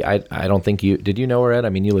Handy. I don't think did. You know her, Ed? I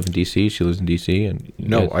mean, you live in D.C. She lives in D.C. And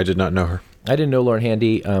No, I did not know her. I didn't know Lauren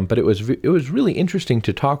Handy, but it was really interesting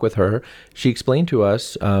to talk with her. She explained to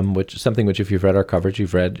us, which if you've read our coverage,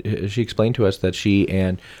 you've read. She explained to us that she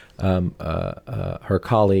and her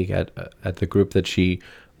colleague at the group that she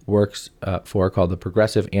works for, called the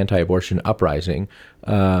Progressive Anti-Abortion Uprising,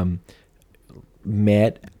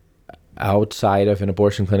 met outside of an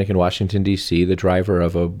abortion clinic in Washington, D.C., the driver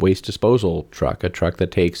of a waste disposal truck, a truck that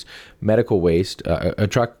takes medical waste, a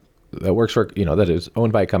truck that works for, that is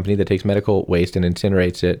owned by a company that takes medical waste and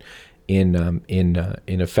incinerates it in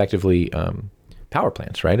effectively power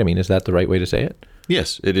plants, right? I mean, is that the right way to say it?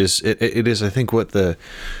 Yes, it is. It is. I think what the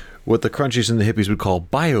crunchies and the hippies would call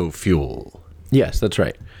biofuel. Yes, that's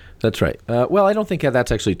right. That's right. Well, I don't think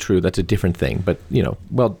that's actually true. That's a different thing. But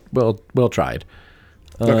well tried.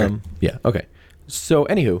 Okay. Yeah. Okay. So,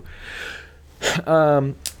 anywho,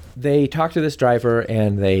 they talked to this driver,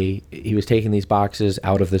 and he was taking these boxes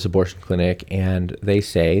out of this abortion clinic, and they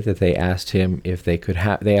say that they asked him if they could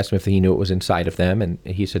they asked him if he knew what was inside of them, and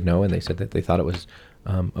he said no, and they said that they thought it was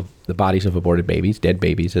of the bodies of aborted babies, dead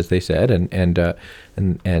babies, as they said, and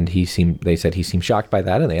they said he seemed shocked by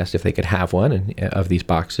that, and they asked if they could have one of these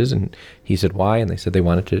boxes, and he said why, and they said they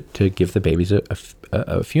wanted to give the babies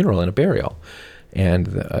a funeral and a burial, and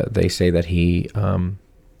they say that he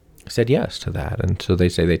said yes to that, and so they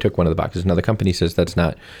say they took one of the boxes. Now the company says that's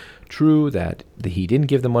not true, that he didn't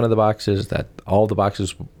give them one of the boxes, that all the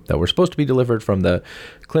boxes that were supposed to be delivered from the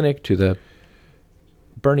clinic to the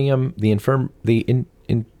burnium, the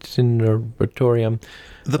incineratorium,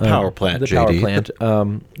 the power plant,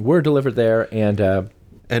 were delivered there,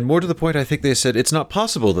 and more to the point, I think they said it's not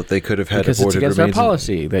possible that they could have had because aborted it's against our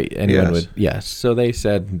policy. Anyone would, yes. So they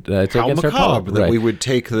said it's how against our macabre policy that we would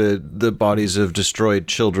take the bodies of destroyed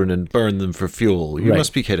children and burn them for fuel. You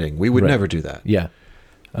must be kidding. We would never do that. Yeah.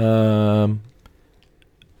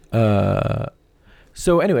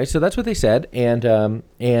 So anyway, so that's what they said, and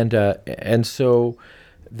so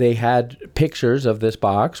they had pictures of this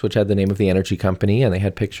box, which had the name of the energy company, and they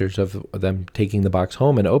had pictures of them taking the box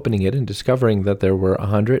home and opening it and discovering that there were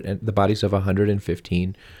the bodies of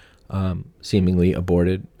 115 seemingly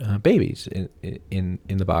aborted babies in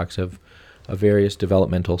the box of various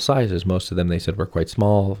developmental sizes. Most of them, they said, were quite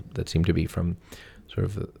small, that seemed to be from sort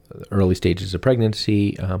of the early stages of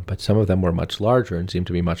pregnancy, but some of them were much larger and seemed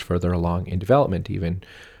to be much further along in development, even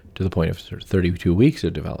to the point of sort of 32 weeks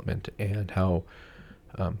of development, and how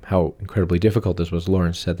incredibly difficult this was.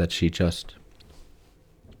 Lauren said that she just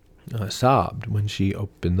sobbed when she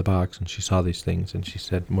opened the box and she saw these things, and she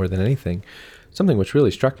said more than anything, something which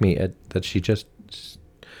really struck me, that she just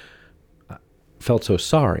felt so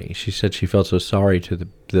sorry. She said she felt so sorry to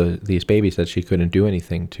these babies that she couldn't do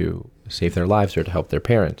anything to save their lives or to help their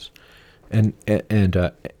parents. And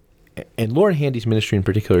Lauren Handy's ministry in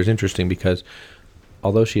particular is interesting because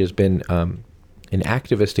although she has been an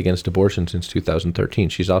activist against abortion since 2013,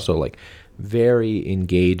 she's also very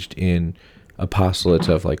engaged in apostolates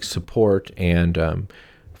of support and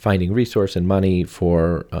finding resource and money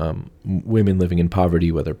for women living in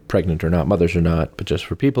poverty, whether pregnant or not, mothers or not, but just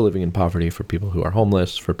for people living in poverty, for people who are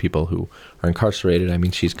homeless, for people who are incarcerated. I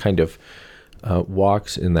mean, she's kind of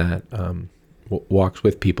walks in that, walks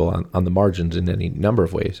with people on the margins in any number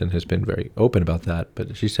of ways, and has been very open about that.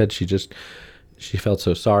 But she said she felt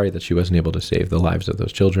so sorry that she wasn't able to save the lives of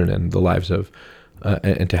those children and the lives of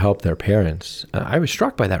and to help their parents. I was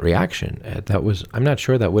struck by that reaction. I'm not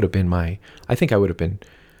sure that would have been I think I would have been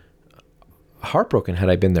heartbroken had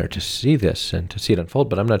I been there to see this and to see it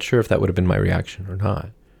unfold, but I'm not sure if that would have been my reaction or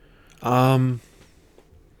not.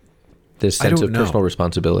 This sense of personal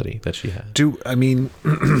responsibility that she had.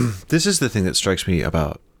 This is the thing that strikes me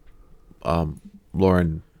about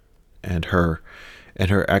Lauren and her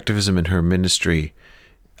activism and her ministry,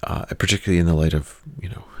 particularly in the light of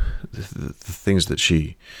the things that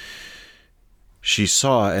she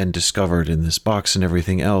saw and discovered in this box and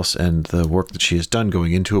everything else, and the work that she has done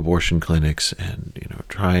going into abortion clinics and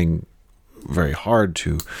trying very hard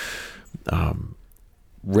to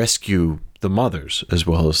rescue the mothers as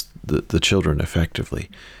well as the children effectively,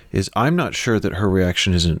 is I'm not sure that her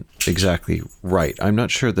reaction isn't exactly right. I'm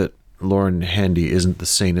not sure that Lauren Handy isn't the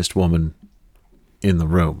sanest woman in the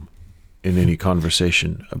room in any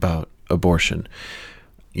conversation about abortion.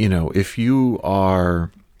 If you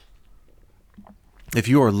are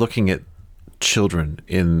looking at children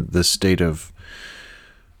in the state of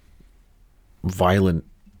violent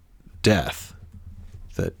death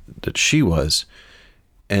that she was,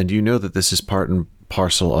 and you know that this is part and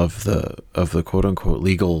parcel of the quote unquote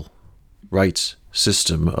legal rights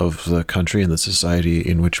system of the country and the society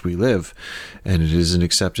in which we live, and it is an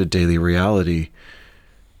accepted daily reality,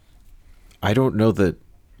 I don't know that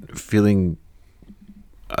feeling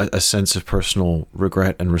a sense of personal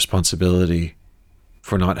regret and responsibility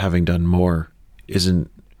for not having done more isn't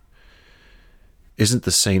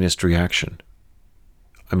the sanest reaction.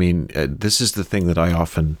 I mean, this is the thing that I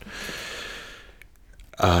often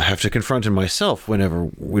have to confront in myself whenever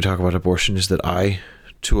we talk about abortion, is that I,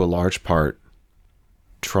 to a large part,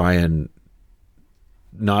 try and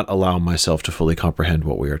not allow myself to fully comprehend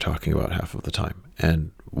what we are talking about half of the time,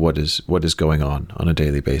 and what is going on a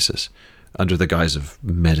daily basis under the guise of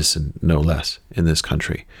medicine, no less, in this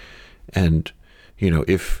country. And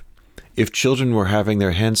if children were having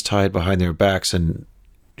their hands tied behind their backs and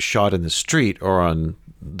shot in the street or on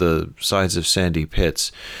the sides of sandy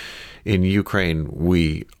pits in Ukraine,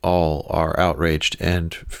 we all are outraged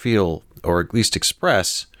and feel, or at least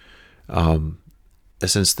express, a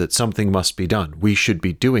sense that something must be done. We should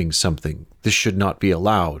be doing something. This should not be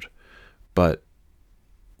allowed. But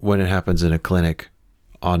when it happens in a clinic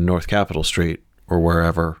on North Capitol Street or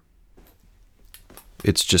wherever,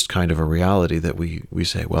 it's just kind of a reality that we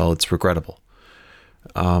say, well, it's regrettable.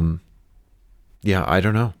 Yeah, I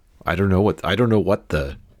don't know. I don't know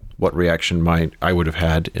what reaction I would have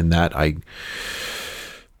had in that.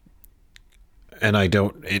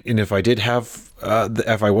 And if I did have,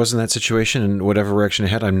 if I was in that situation and whatever reaction I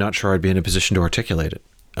had, I'm not sure I'd be in a position to articulate it.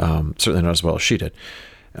 Certainly not as well as she did.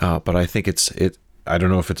 But I think I don't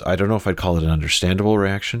know if I'd call it an understandable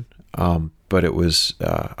reaction. But it was,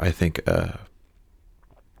 I think,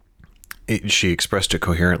 she expressed it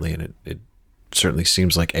coherently, and it certainly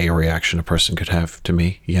seems like a reaction a person could have to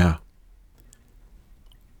me. Yeah.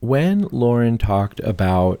 When Lauren talked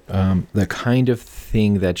about the kind of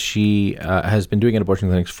thing that she has been doing in abortion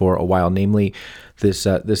clinics for a while, namely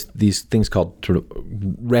these things called sort of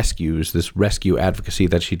rescues, this rescue advocacy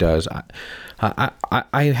that she does,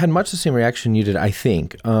 I had much the same reaction you did. I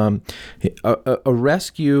think a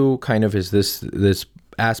rescue kind of is this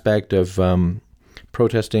aspect of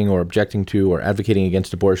protesting or objecting to or advocating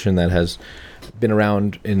against abortion that has been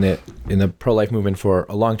around in the pro-life movement for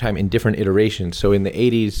a long time in different iterations. So in the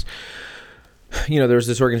 80s, there was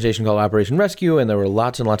this organization called Operation Rescue, and there were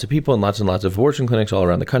lots and lots of people and lots of abortion clinics all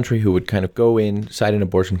around the country who would kind of go inside an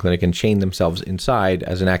abortion clinic and chain themselves inside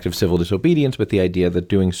as an act of civil disobedience, with the idea that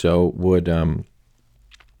doing so would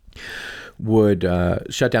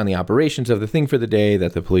shut down the operations of the thing for the day,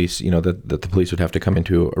 that the police, that the police would have to come in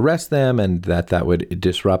to arrest them, and that would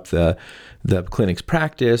disrupt the clinic's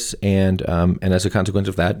practice, and as a consequence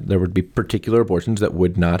of that, there would be particular abortions that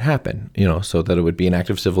would not happen, so that it would be an act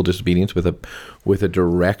of civil disobedience with a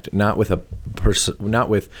direct, not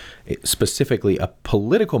with specifically a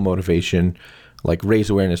political motivation, like raise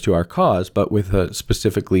awareness to our cause, but with a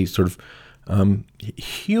specifically sort of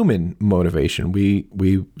human motivation.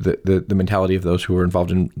 The mentality of those who were involved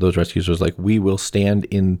in those rescues was like, we will stand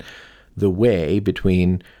in the way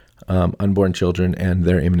between unborn children and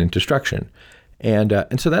their imminent destruction. And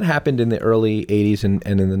so that happened in the early 80s and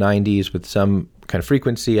in the 90s with some kind of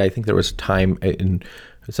frequency. I think there was a time in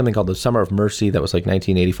something called the Summer of Mercy that was like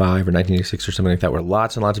 1985 or 1986 or something like that, where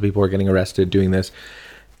lots and lots of people were getting arrested doing this.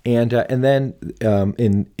 And then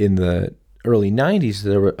in the early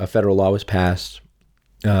 90s, a federal law was passed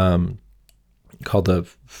called the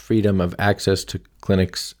Freedom of Access to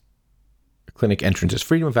Clinic Entrances.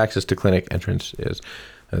 Freedom of Access to Clinic Entrance is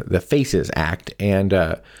the FACES Act,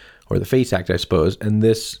 or the FACE Act, I suppose. And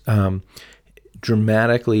this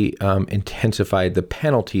dramatically intensified the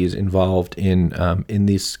penalties involved in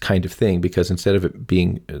this kind of thing, because instead of it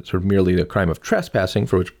being sort of merely the crime of trespassing,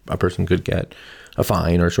 for which a person could get a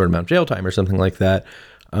fine or a short amount of jail time or something like that,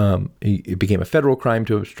 it became a federal crime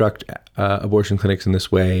to obstruct abortion clinics in this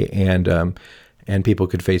way, and people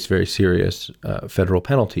could face very serious federal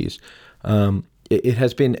penalties. It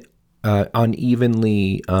has been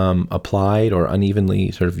unevenly applied or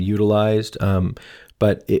unevenly sort of utilized,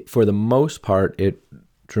 but for the most part, it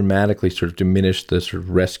dramatically sort of diminished the sort of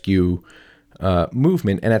rescue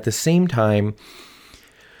movement, and at the same time,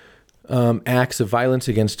 acts of violence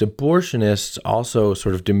against abortionists also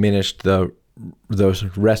sort of diminished the those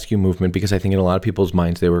rescue movement, because I think in a lot of people's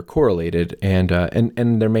minds they were correlated, and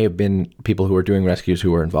there may have been people who were doing rescues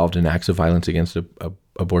who were involved in acts of violence against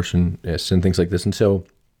abortionists and things like this, and so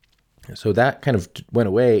that kind of went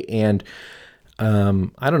away. And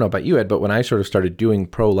I don't know about you, Ed, but when I sort of started doing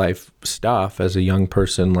pro-life stuff as a young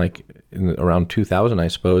person, like around 2000, I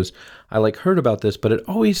suppose, I like heard about this, but it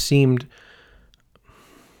always seemed,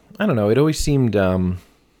 I don't know, it always seemed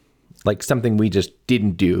like something we just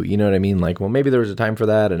didn't do. You know what I mean? Like, well, maybe there was a time for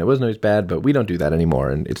that and it wasn't always bad, but we don't do that anymore.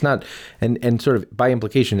 And it's not, and sort of by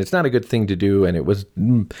implication, it's not a good thing to do. And it was,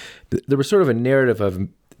 there was sort of a narrative of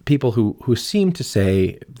people who seemed to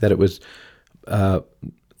say that it was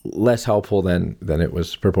less helpful than it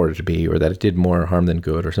was purported to be, or that it did more harm than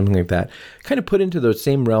good, or something like that, kind of put into the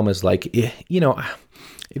same realm as, like, you know,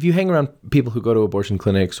 if you hang around people who go to abortion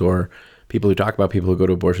clinics, or people who talk about people who go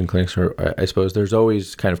to abortion clinics, or I suppose there's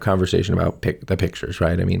always kind of conversation about the pictures,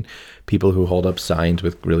 right? I mean, people who hold up signs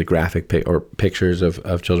with really graphic pictures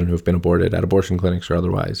of children who have been aborted at abortion clinics or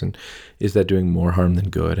otherwise, and is that doing more harm than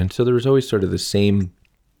good? And so there was always sort of the same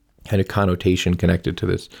kind of connotation connected to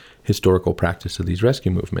this historical practice of these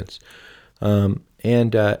rescue movements. And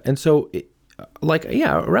so,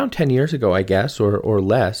 around 10 years ago, I guess, or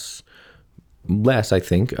less, I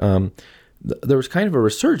think, there was kind of a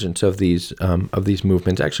resurgence of these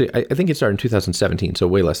movements. Actually, I think it started in 2017, so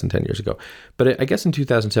way less than 10 years ago. But I guess in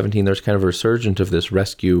 2017, there's kind of a resurgence of this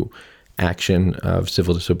rescue action of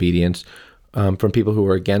civil disobedience from people who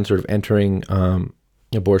were, again, sort of entering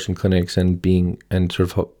abortion clinics and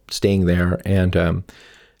sort of staying there, and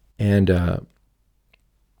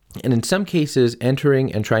in some cases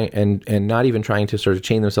entering and trying and not even trying to sort of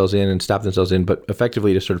chain themselves in and stop themselves in, but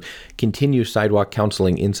effectively to sort of continue sidewalk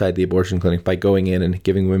counseling inside the abortion clinic by going in and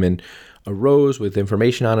giving women a rose with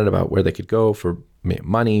information on it about where they could go for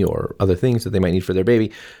money or other things that they might need for their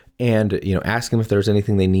baby, and, you know, ask them if there's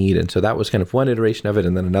anything they need. And so that was kind of one iteration of it,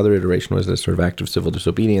 and then another iteration was this sort of act of civil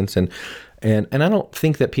disobedience. And I don't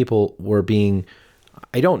think that people were being,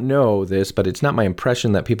 I don't know this, but it's not my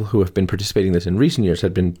impression that people who have been participating in this in recent years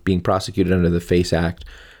had been being prosecuted under the FACE Act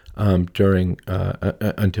during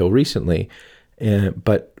until recently.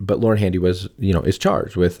 But Lauren Handy is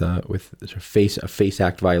charged with a FACE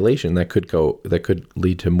Act violation that could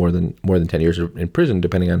lead to more than 10 years in prison,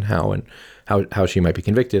 depending on how she might be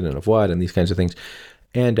convicted and of what, and these kinds of things.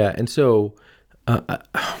 And so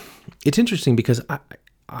it's interesting because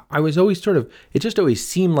I was always it just always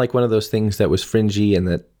seemed like one of those things that was fringy and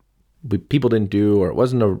that people didn't do, or it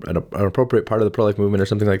wasn't an appropriate part of the pro-life movement or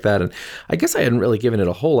something like that. And I guess I hadn't really given it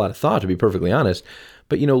a whole lot of thought, to be perfectly honest.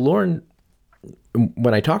 But, you know, Lauren,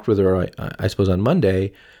 when I talked with her, I suppose on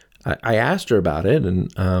Monday, I asked her about it,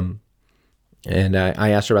 and I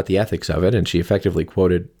asked her about the ethics of it, and she effectively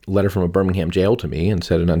quoted a letter from a Birmingham jail to me and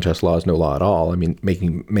said an unjust law is no law at all. I mean,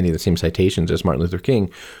 making many of the same citations as Martin Luther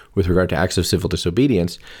King with regard to acts of civil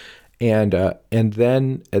disobedience, and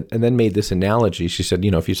then made this analogy. She said,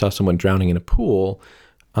 you know, if you saw someone drowning in a pool,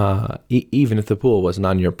 even if the pool wasn't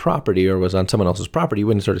on your property or was on someone else's property, you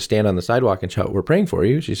wouldn't sort of stand on the sidewalk and shout, "We're praying for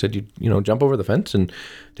you." She said, you jump over the fence and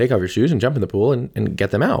take off your shoes and jump in the pool and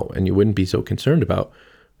get them out, and you wouldn't be so concerned about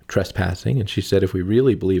trespassing. And she said, if we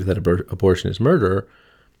really believe that abortion is murder,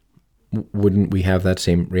 wouldn't we have that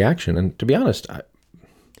same reaction? And to be honest,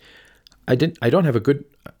 I don't have a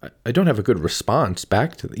good response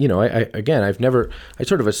back to, I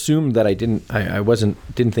sort of assumed that I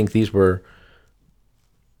didn't think these were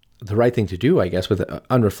the right thing to do, I guess, with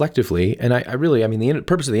unreflectively. And the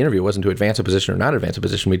purpose of the interview wasn't to advance a position or not advance a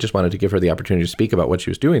position. We just wanted to give her the opportunity to speak about what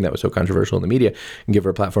she was doing that was so controversial in the media, and give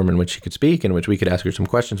her a platform in which she could speak, in which we could ask her some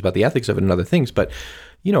questions about the ethics of it and other things. But,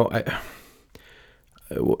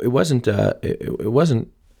 it wasn't an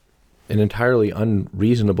entirely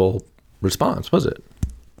unreasonable response, was it?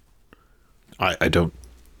 I don't.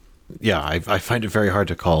 Yeah, I find it very hard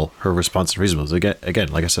to call her response unreasonable. Again,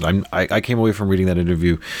 like I said, I came away from reading that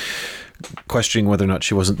interview questioning whether or not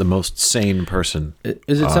she wasn't the most sane person.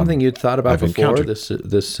 Is it something you'd thought about I've before encountered.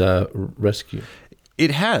 this rescue?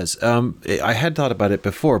 It has. I had thought about it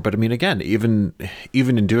before, but I mean, again, even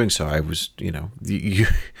in doing so, I was, you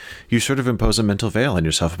sort of impose a mental veil on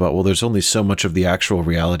yourself about, well, there's only so much of the actual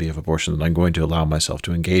reality of abortion that I'm going to allow myself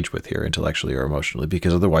to engage with here, intellectually or emotionally,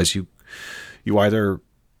 because otherwise you either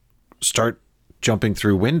start jumping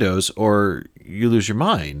through windows or you lose your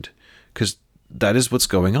mind, because that is what's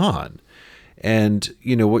going on. And,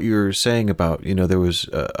 what you're saying about, there was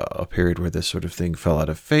a period where this sort of thing fell out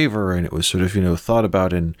of favor, and it was sort of, thought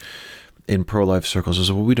about in pro-life circles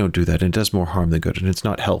as, well, we don't do that, and it does more harm than good, and it's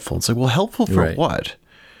not helpful. It's like, well, helpful for Right. what?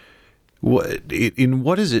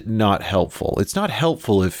 what is it not helpful? It's not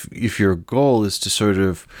helpful if your goal is to sort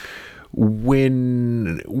of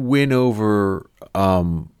win over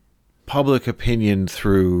public opinion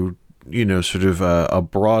through, sort of a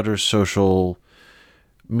broader social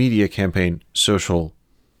media campaign, social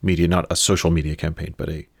media, not a social media campaign, but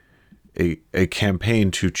a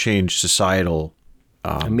campaign to change societal.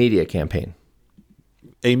 A media campaign.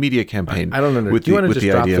 A media campaign. I don't understand. Do you want to just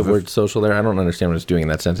drop the word social there? I don't understand what it's doing in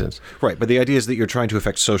that sentence. Right, but the idea is that you're trying to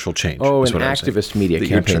affect social change. Oh, an activist media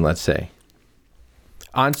campaign, let's say.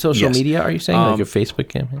 On social media, are you saying? Like a Facebook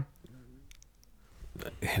campaign?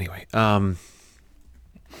 Anyway,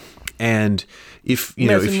 and if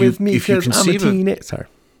you conceive of... Sorry.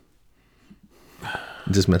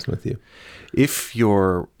 Just messing with you. If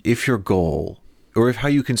your goal, or if how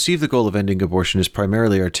you conceive the goal of ending abortion is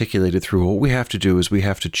primarily articulated through what we have to do is we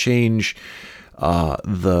have to change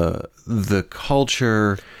the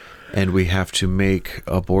culture, and we have to make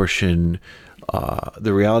abortion,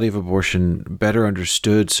 the reality of abortion, better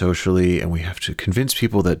understood socially, and we have to convince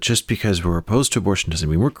people that just because we're opposed to abortion doesn't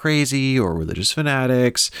mean we're crazy or religious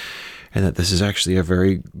fanatics, and that this is actually a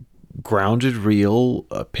very grounded, real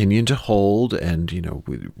opinion to hold, and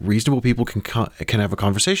reasonable people can have a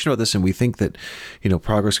conversation about this, and we think that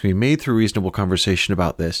progress can be made through reasonable conversation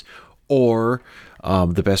about this, or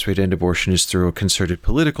the best way to end abortion is through a concerted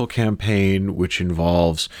political campaign, which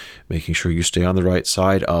involves making sure you stay on the right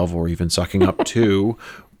side of, or even sucking up to,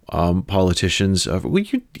 politicians of. Well,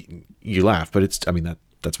 you laugh, but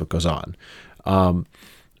that's what goes on,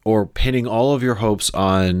 or pinning all of your hopes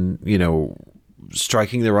on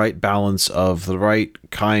striking the right balance of the right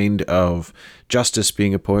kind of justice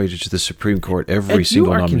being appointed to the Supreme Court every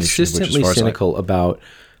single nomination. You are consistently cynical about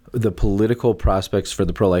the political prospects for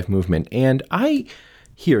the pro-life movement, and I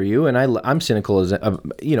hear you. And I'm cynical as I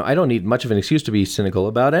don't need much of an excuse to be cynical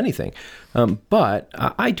about anything, but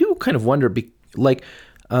I do kind of wonder,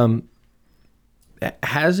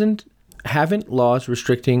 haven't laws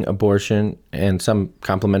restricting abortion and some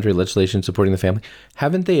complementary legislation supporting the family,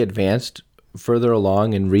 haven't they advanced further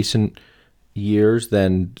along in recent years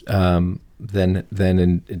than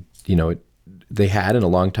they had in a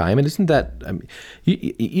long time? And isn't that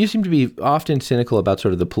you seem to be often cynical about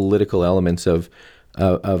sort of the political elements of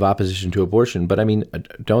opposition to abortion, but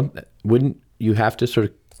wouldn't you have to sort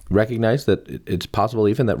of recognize that it's possible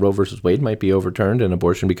even that Roe versus Wade might be overturned and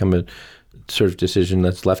abortion become a sort of decision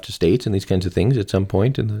that's left to states and these kinds of things at some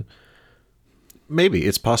point in the... Maybe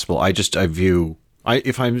it's possible.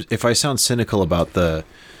 If I sound cynical about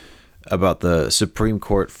the Supreme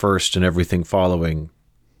Court first and everything following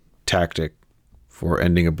tactic for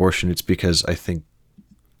ending abortion, it's because I think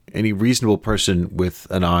any reasonable person with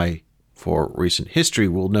an eye for recent history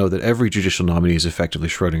will know that every judicial nominee is effectively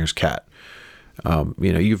Schrodinger's cat.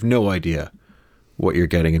 You've no idea what you're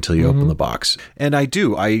getting until you open the box. And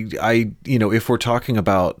if we're talking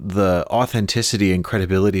about the authenticity and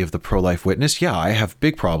credibility of the pro-life witness, I have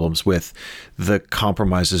big problems with the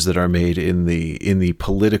compromises that are made in the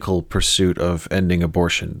political pursuit of ending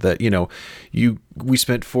abortion. That, we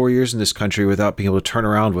spent 4 years in this country without being able to turn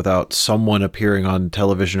around without someone appearing on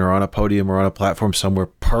television or on a podium or on a platform somewhere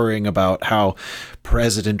purring about how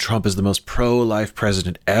President Trump is the most pro-life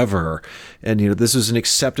president ever. And, this was an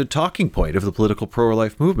accepted talking point of the political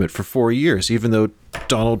pro-life movement for 4 years, even though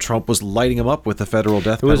Donald Trump was lighting him up with the federal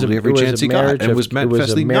death penalty every chance he got, and was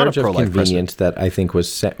manifestly not a pro-life president. That I think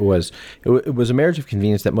it was a marriage of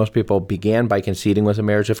convenience that most people began by conceding was a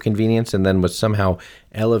marriage of convenience, and then was somehow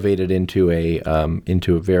elevated into a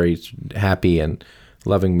very happy and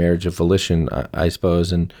loving marriage of volition, I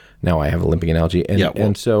suppose. And now I have a limping analogy,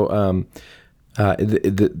 and so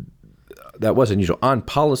that was unusual. On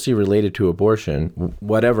policy related to abortion,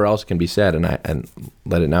 whatever else can be said, and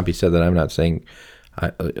let it not be said that I'm not saying,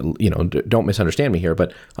 don't misunderstand me here,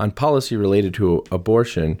 but on policy related to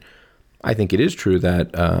abortion, I think it is true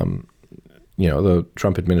that, the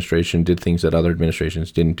Trump administration did things that other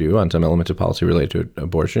administrations didn't do on some elements of policy related to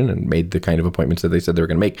abortion, and made the kind of appointments that they said they were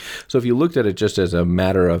going to make. So if you looked at it just as a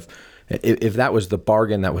matter of, if that was the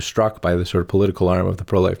bargain that was struck by the sort of political arm of the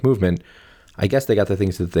pro-life movement, I guess they got the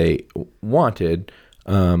things that they wanted,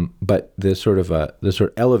 but the sort of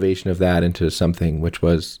elevation of that into something which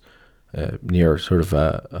was near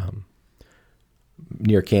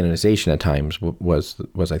canonization at times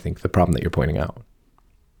was I think the problem that you're pointing out.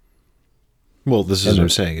 Well, this is what I'm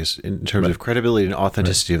saying, is in terms of credibility and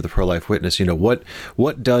authenticity of the pro-life witness,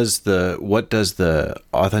 what does the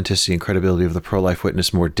authenticity and credibility of the pro-life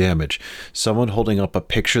witness more damage? Someone holding up a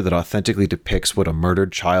picture that authentically depicts what a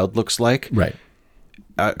murdered child looks like, right?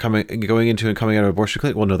 Going into and coming out of an abortion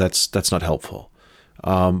clinic. Well, no, that's not helpful.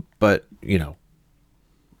 But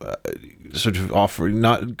sort of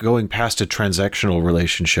not going past a transactional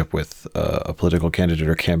relationship with a political candidate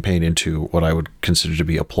or campaign into what I would consider to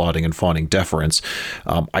be applauding and fawning deference.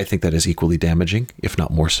 I think that is equally damaging, if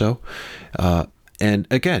not more so. And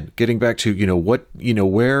again, getting back to,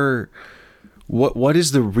 what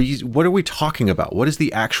is the reason? What are we talking about? What is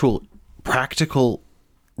the actual practical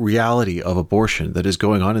reality of abortion that is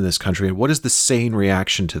going on in this country, and what is the sane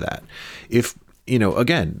reaction to that? If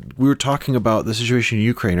again, we were talking about the situation in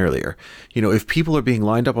Ukraine earlier. If people are being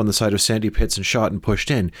lined up on the side of sandy pits and shot and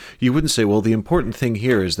pushed in, you wouldn't say, well, the important thing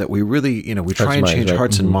here is that we really, we try and change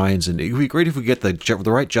hearts and minds. And it would be great if we get the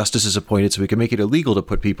right justices appointed so we can make it illegal to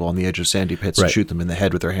put people on the edge of sandy pits and shoot them in the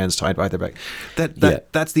head with their hands tied behind their back.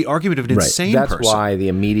 That's the argument of an insane person. That's why the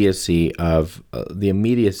immediacy of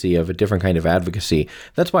a different kind of advocacy.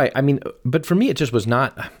 That's why, but for me, it just was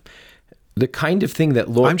not the kind of thing that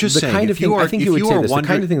Lauren. I'm just saying, kind of thing. I think you would say this. The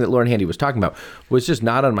kind of thing that Lauren Handy was talking about was just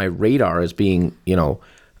not on my radar as being, was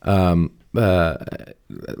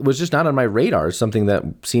just not on my radar as something that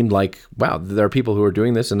seemed like, wow, there are people who are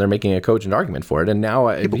doing this and they're making a cogent argument for it. And now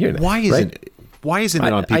I'm hearing that. Why isn't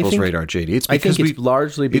it on people's radar, JD? It's because it's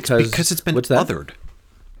largely because it's been othered.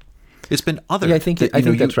 It's been othered. Yeah, I think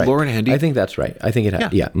that's right. Lauren Handy. I think that's right. I think it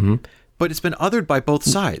has. Yeah. Mm-hmm. But it's been othered by both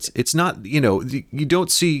sides. It's not, you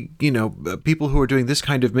don't see, people who are doing this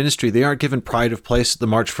kind of ministry, they aren't given pride of place at the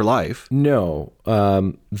March for Life. No,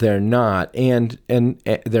 they're not. And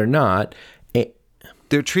they're not.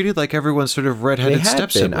 They're treated like everyone's sort of redheaded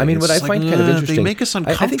stepson. I mean, what I find kind of interesting. They make us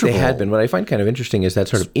uncomfortable. I think they had been. What I find kind of interesting is that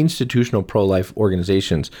sort of institutional pro-life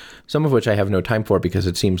organizations, some of which I have no time for because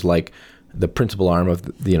it seems like the principal arm of,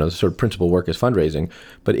 the sort of principal work is fundraising.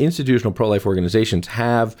 But institutional pro-life organizations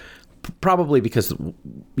have, probably because,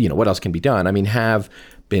 what else can be done? I mean, have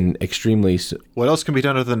been extremely... What else can be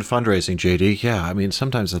done other than fundraising, JD? Yeah, I mean,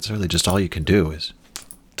 sometimes that's really just all you can do is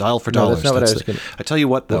dial for dollars. No, that's not what I was I tell you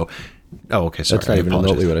what, though. Oh, okay, sorry. That's not even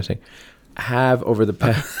remotely what I was saying. Have over the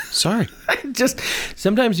past... Sorry.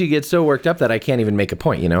 Sometimes you get so worked up that I can't even make a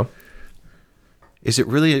point, Is it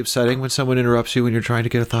really upsetting when someone interrupts you when you're trying to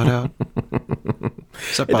get a thought out?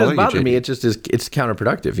 It doesn't bother me. It just is. It's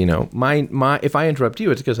counterproductive. My if I interrupt you,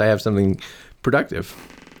 it's because I have something productive.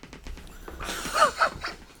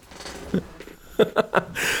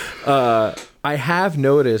 I have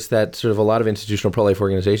noticed that sort of a lot of institutional pro-life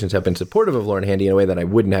organizations have been supportive of Lauren Handy in a way that I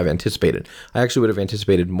wouldn't have anticipated. I actually would have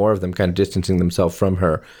anticipated more of them kind of distancing themselves from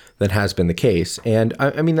her than has been the case. And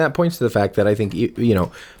I mean, that points to the fact that I think,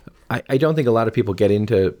 I don't think a lot of people get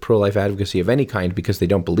into pro-life advocacy of any kind because they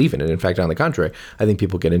don't believe in it. In fact, on the contrary, I think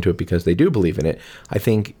people get into it because they do believe in it. I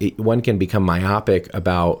think one can become myopic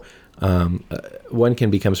about their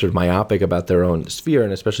own sphere,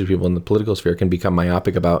 and especially people in the political sphere can become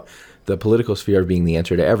myopic about the political sphere being the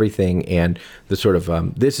answer to everything, and the sort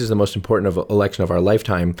of this is the most important election of our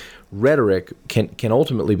lifetime rhetoric can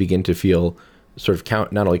ultimately begin to feel sort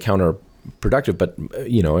of not only counterproductive, but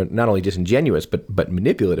not only disingenuous, but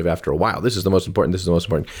manipulative after a while. This is the most important. This is the most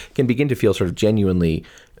important. Can begin to feel sort of genuinely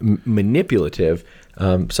manipulative,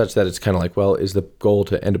 such that it's kind of like, well, is the goal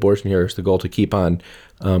to end abortion here? Is the goal to keep on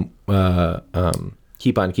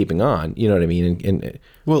keeping on? You know what I mean? And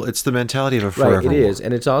well, it's the mentality of a forever right. It is,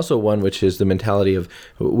 and it's also one which is the mentality of,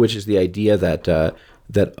 which is the idea that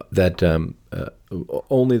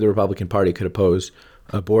only the Republican Party could oppose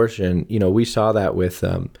abortion. We saw that with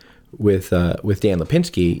Dan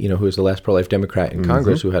Lipinski, who was the last pro-life Democrat in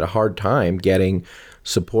Congress, who had a hard time getting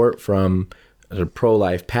support from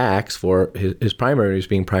pro-life PACs for his primary. He was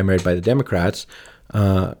being primaried by the Democrats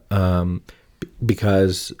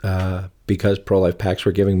because pro-life PACs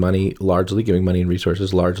were giving money and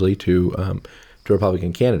resources largely to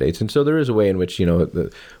Republican candidates. And so there is a way in which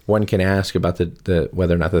one can ask about the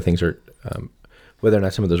whether or not the things are whether or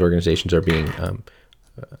not some of those organizations are being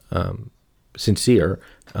sincere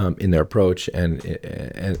in their approach and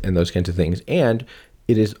those kinds of things. And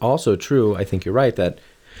it is also true, I think you're right, that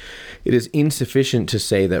it is insufficient to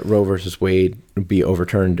say that Roe versus Wade be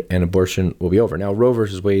overturned and abortion will be over. Now, Roe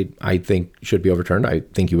versus Wade, I think, should be overturned. I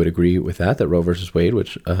think you would agree with that Roe versus Wade,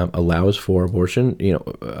 which allows for abortion,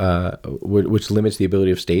 which limits the ability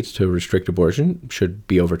of states to restrict abortion, should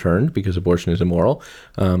be overturned because abortion is immoral.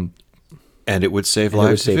 And it would save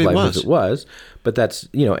lives if it was. But that's,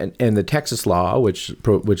 and the Texas law, which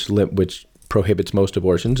prohibits most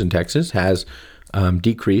abortions in Texas, has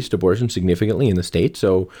decreased abortion significantly in the state.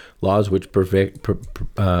 So laws which prevent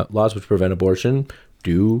abortion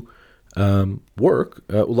do work.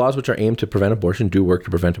 Laws which are aimed to prevent abortion do work to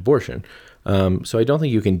prevent abortion. So I don't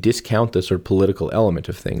think you can discount the sort of political element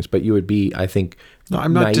of things, but you would be, I think, No,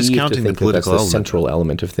 I'm not naive discounting to the think that political that's the element. central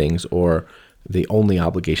element of things or the only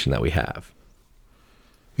obligation that we have.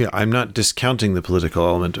 Yeah, I'm not discounting the political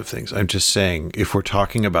element of things. I'm just saying if we're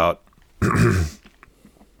talking about,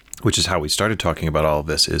 which is how we started talking about all of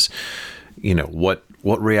this, is, what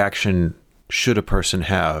reaction should a person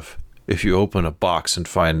have if you open a box and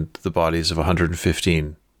find the bodies of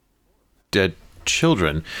 115 dead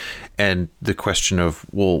children, and the question of,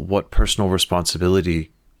 well, what personal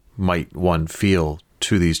responsibility might one feel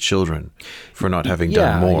to these children for not having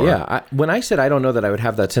done more? Yeah. When I said I don't know that I would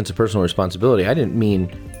have that sense of personal responsibility, I didn't mean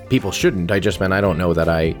people shouldn't. I just meant I don't know that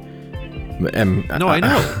I am. No, I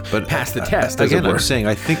know, but pass the test. as Again, it were. I'm saying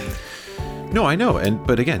I think. No, I know,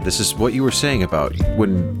 but again, this is what you were saying about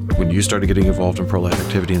when you started getting involved in pro-life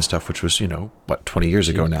activity and stuff, which was 20 years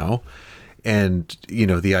ago now, and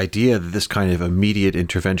the idea that this kind of immediate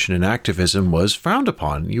intervention in activism was frowned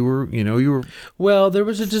upon. You were Well, there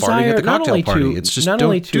was a desire at the not cocktail only party. to It's just not don't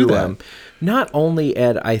only do to that. not only,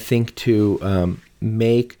 Ed, I think to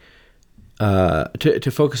make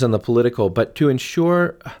to focus on the political, but to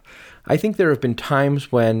ensure. I think there have been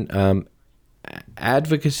times when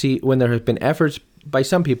advocacy, when there have been efforts by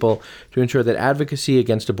some people to ensure that advocacy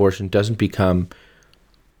against abortion doesn't become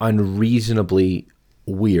unreasonably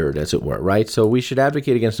weird, as it were, right? So we should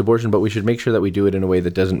advocate against abortion, but we should make sure that we do it in a way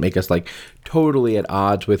that doesn't make us like totally at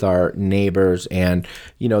odds with our neighbors. And,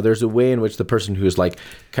 there's a way in which the person who's like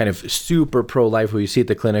kind of super pro-life, who you see at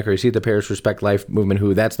the clinic or you see at the Paris Respect Life movement,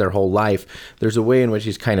 who that's their whole life, there's a way in which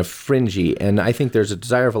he's kind of fringy. And I think there's a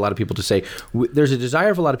desire of a lot of people to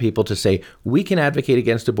say, we can advocate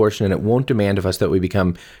against abortion and it won't demand of us that we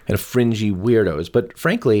become kind of fringy weirdos. But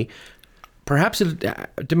frankly, perhaps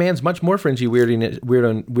it demands much more fringy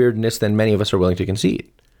weirdness than many of us are willing to concede.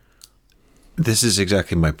 This is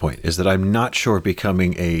exactly my point, is that I'm not sure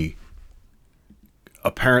becoming a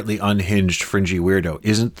apparently unhinged fringy weirdo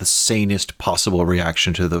isn't the sanest possible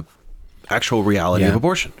reaction to the actual reality of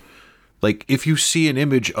abortion. Like, if you see an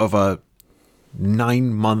image of a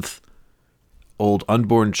 9-month-old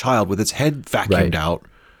unborn child with its head vacuumed out,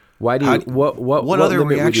 why do you, what other limit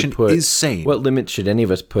would you reaction put, is sane? What limit should any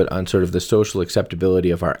of us put on sort of the social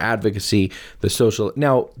acceptability of our advocacy, the social?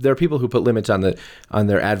 Now, there are people who put limits on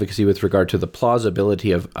their advocacy with regard to the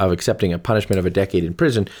plausibility of accepting a punishment of a decade in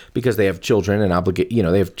prison because they have children and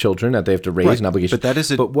they have children that they have to raise and obligation. But that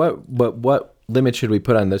is But what limit should we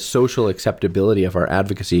put on the social acceptability of our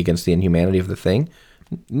advocacy against the inhumanity of the thing?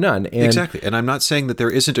 None. And exactly. And I'm not saying that there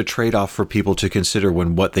isn't a trade-off for people to consider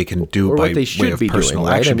when what they can do or by what they way should of be personal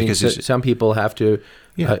doing, right? action. I mean, Because some people have to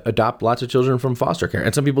adopt lots of children from foster care,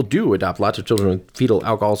 and some people do adopt lots of children with fetal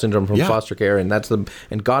alcohol syndrome from foster care, and that's them.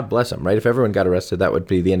 And God bless them, right? If everyone got arrested, that would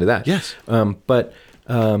be the end of that. Yes.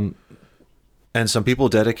 And some people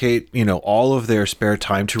dedicate, all of their spare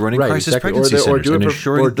time to running crisis exactly. pregnancy centers and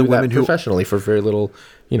ensuring that the women who professionally for very little,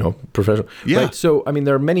 professional. Yeah. Right? So, I mean,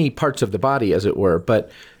 there are many parts of the body, as it were, but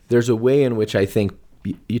there's a way in which I think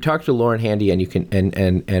you talk to Lauren Handy, and you can,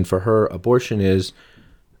 and for her, abortion is,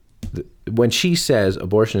 when she says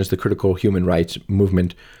abortion is the critical human rights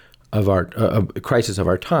movement of our crisis of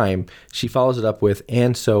our time, she follows it up with,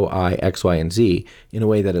 and so I, X, Y, and Z, in a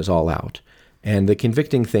way that is all out. And the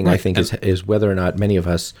convicting thing, I think, is whether or not many of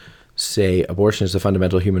us say abortion is the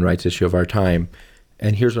fundamental human rights issue of our time,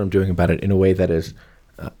 and here's what I'm doing about it in a way that is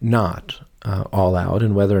not all out,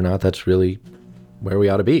 and whether or not that's really where we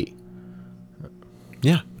ought to be.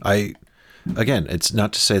 Yeah. Again, it's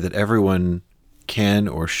not to say that everyone can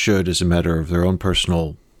or should, as a matter of their own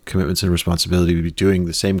personal commitments and responsibility, be doing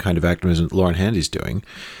the same kind of activism that Lauren Handy's doing,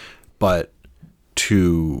 but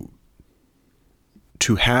to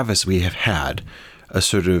have, as we have had, a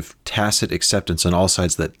sort of tacit acceptance on all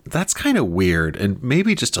sides that that's kind of weird and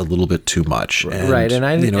maybe just a little bit too much. And, right, and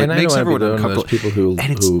I it don't makes want to be everyone one of uncomfortable. those people who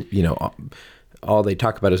all they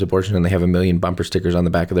talk about is abortion, and they have a million bumper stickers on the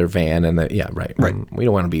back of their van, and right. We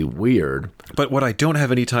don't want to be weird. But what I don't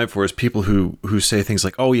have any time for is people who say things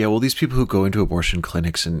like, "Oh yeah, well these people who go into abortion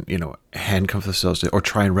clinics and handcuff themselves or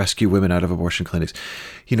try and rescue women out of abortion clinics,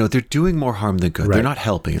 they're doing more harm than good. Right. They're not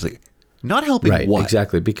helping." It's like, not helping Right, what?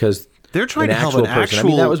 exactly, because They're trying to help an person.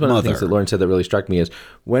 actual that was one of the mother. things that Lauren said that really struck me is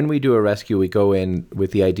when we do a rescue, we go in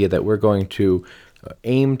with the idea that we're going to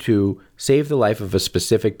aim to save the life of a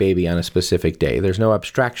specific baby on a specific day. There's no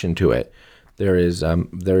abstraction to it. There is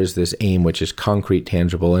this aim which is concrete,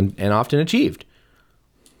 tangible, and often achieved.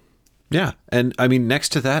 Yeah. And I mean, next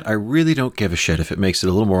to that, I really don't give a shit if it makes it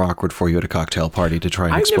a little more awkward for you at a cocktail party to try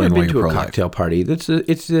and explain why you're pro-life. I've never been to a cocktail party.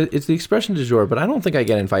 It's the expression du jour, but I don't think I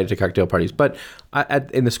get invited to cocktail parties. But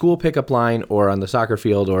in the school pickup line or on the soccer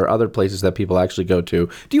field or other places that people actually go to,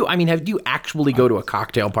 do you actually go to a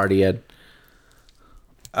cocktail party, Ed?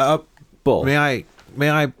 Bull. May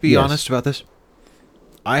I be Yes. honest about this?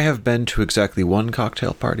 I have been to exactly one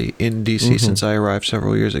cocktail party in DC since I arrived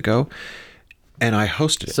several years ago, and I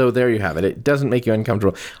hosted it. So there you have it. It doesn't make you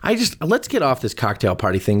uncomfortable. Let's get off this cocktail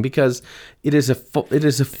party thing because it is a.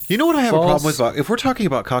 You know what I have a problem with? If we're talking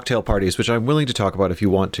about cocktail parties, which I'm willing to talk about if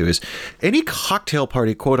you want to, is any cocktail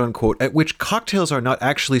party, quote unquote, at which cocktails are not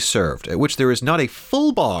actually served, at which there is not a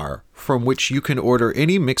full bar from which you can order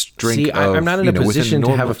any mixed drink. See, I'm not in a position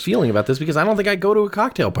to have a feeling. feeling about this because I don't think I go to a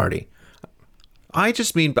cocktail party. I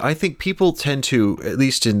just mean, I think people tend to, at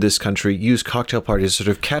least in this country, use cocktail parties as sort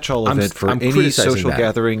of catch-all event for any criticizing social that.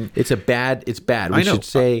 gathering. It's bad. We know. should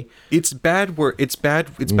say It's bad. It's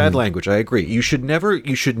bad language. I agree. You should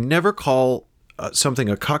never call something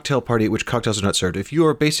a cocktail party at which cocktails are not served. If you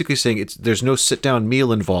are basically saying there's no sit-down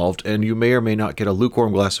meal involved, and you may or may not get a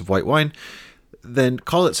lukewarm glass of white wine, then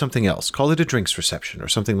call it something else. Call it a drinks reception or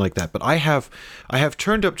something like that. But I have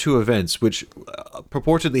turned up to events which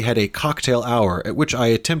purportedly had a cocktail hour at which I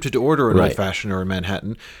attempted to order an Right. old fashioned or a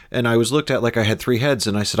Manhattan, and I was looked at like I had three heads,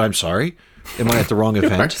 and I said, "I'm sorry, am I at the wrong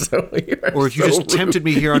event?" Or if you just tempted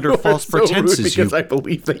me here under false pretenses, because I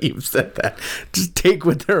believe that you've said that. Just take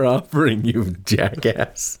what they're offering you,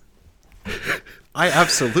 jackass. I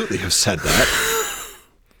absolutely have said that.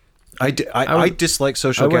 I dislike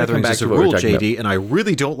social wanna come gatherings back as to a what we're rule, talking JD, and I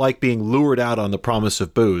really don't like being lured out on the promise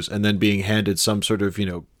of booze and then being handed some sort of,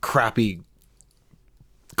 crappy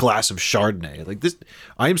glass of Chardonnay. Like this,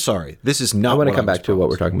 I'm sorry. This is not I want what to come I was back to what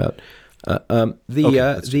we're talking about.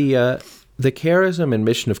 The charism and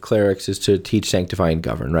mission of clerics is to teach, sanctify, and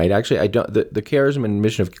govern. Right? Actually, I don't. The charism and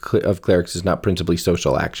mission of clerics is not principally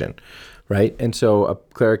social action, right? And so a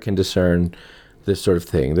cleric can discern this sort of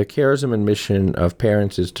thing. The charism and mission of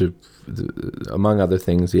parents is to, among other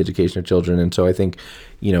things, the education of children. And so I think,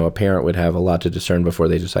 a parent would have a lot to discern before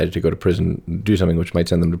they decided to go to prison, do something which might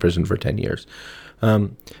send them to prison for 10 years.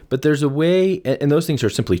 But there's a way, and those things are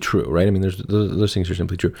simply true, right? I mean, those things are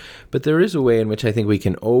simply true. But there is a way in which I think we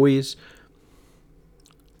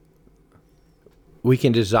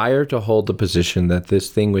can desire to hold the position that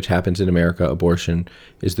this thing which happens in America, abortion,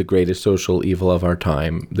 is the greatest social evil of our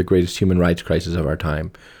time, the greatest human rights crisis of our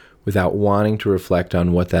time, without wanting to reflect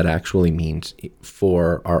on what that actually means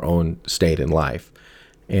for our own state and life.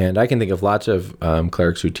 And I can think of lots of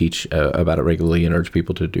clerics who teach about it regularly and urge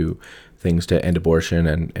people to do things to end abortion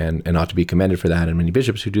and ought to be commended for that, and many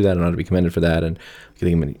bishops who do that and ought to be commended for that, and I can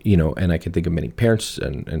think of many, and I can think of many parents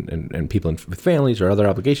and people with families or other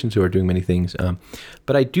obligations who are doing many things.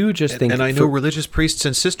 But I do just think, and I know religious priests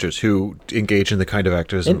and sisters who engage in the kind of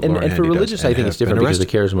activism. And for religious, I think it's different because the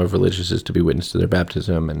charism of religious is to be witness to their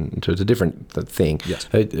baptism, and so it's a different thing. Yes.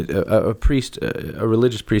 A priest, a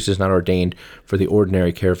religious priest, is not ordained for the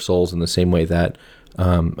ordinary care of souls in the same way that.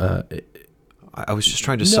 I was just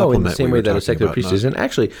trying to supplement. In the same way that a secular about, priest is. And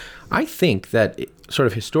actually, I think that sort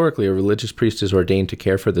of historically, a religious priest is ordained to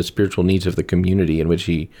care for the spiritual needs of the community in which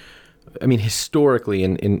historically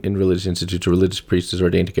in religious institutes, a religious priest is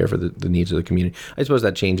ordained to care for the needs of the community. I suppose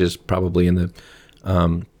that changes probably in the, I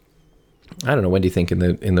don't know, when do you think in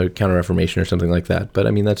the Counter-Reformation or something like that? But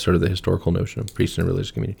I mean, that's sort of the historical notion of priests in a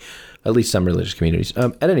religious community, at least some religious communities.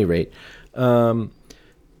 At any rate,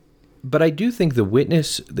 but I do think the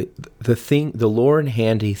witness, the thing, the Lord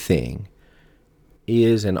handy thing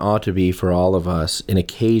is and ought to be for all of us an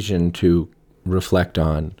occasion to reflect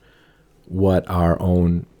on what our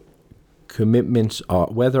own commitments are,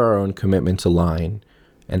 whether our own commitments align,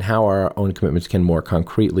 and how our own commitments can more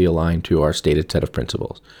concretely align to our stated set of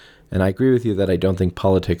principles. And I agree with you that I don't think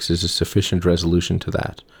politics is a sufficient resolution to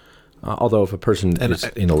that. Although if a person is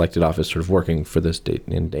in elected office sort of working for this day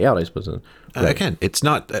in, day out, I suppose. Right. Again, it's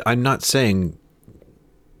not, I'm not saying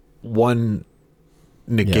one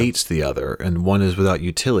negates the other and one is without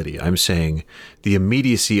utility. I'm saying the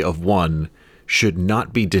immediacy of one should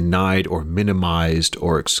not be denied or minimized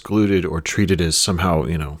or excluded or treated as somehow,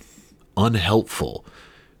 unhelpful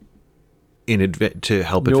to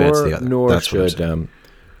help advance the other.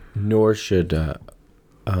 Nor should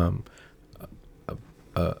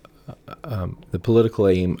the political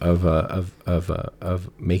aim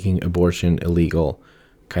of making abortion illegal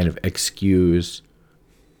kind of excuse.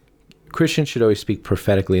 Christians should always speak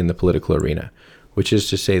prophetically in the political arena, which is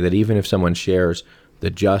to say that even if someone shares the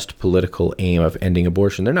just political aim of ending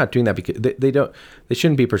abortion. They're not doing that because they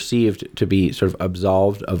shouldn't be perceived to be sort of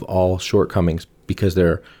absolved of all shortcomings because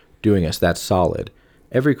they're doing us. That's solid.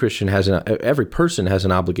 Every person has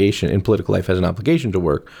an obligation in political life, has an obligation to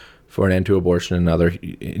work for an end to abortion and other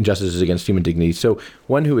injustices against human dignity. So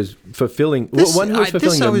one who is fulfilling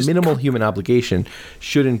a minimal human obligation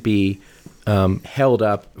shouldn't be held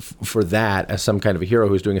up for that as some kind of a hero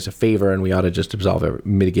who's doing us a favor, and we ought to just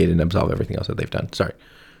mitigate and absolve everything else that they've done. Sorry,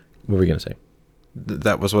 what were we going to say?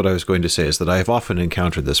 That was what I was going to say, is that I have often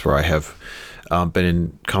encountered this where I have been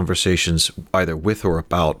in conversations either with or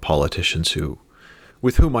about politicians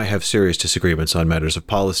with whom I have serious disagreements on matters of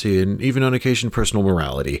policy and even on occasion personal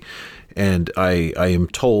morality. And I am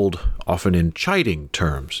told, often in chiding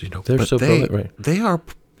terms, they're so pro-life, right?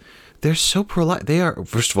 They're so pro-life. They are,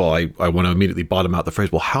 first of all, I want to immediately bottom out the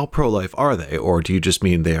phrase, well, how pro-life are they? Or do you just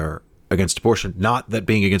mean they're against abortion? Not that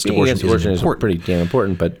being against abortion is pretty damn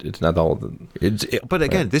important, but it's not all. But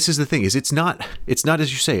again, This is the thing: is it's not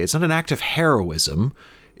as you say, it's not an act of heroism.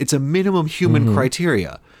 It's a minimum human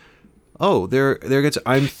criteria. Oh, they're against.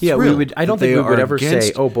 I'm thrilled. I don't think we would ever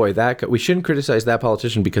say, "Oh boy, we shouldn't criticize that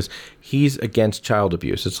politician because he's against child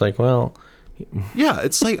abuse." It's like, well, yeah,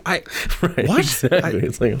 it's like right, what? Exactly.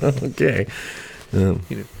 It's like, okay.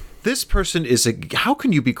 This person is how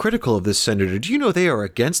can you be critical of this senator? Do you know they are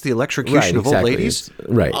against the electrocution of old ladies?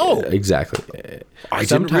 Right. Oh, exactly. I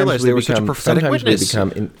didn't realize they were such a prophetic witness.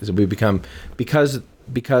 We become because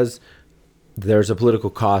there's a political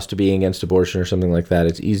cost to being against abortion or something like that.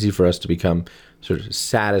 It's easy for us to become sort of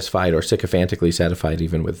satisfied or sycophantically satisfied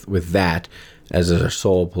even with that as our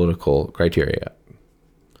sole political criteria.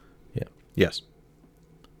 Yeah. Yes.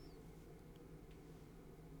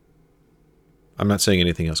 I'm not saying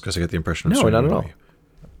anything else because I get the impression I'm not at all.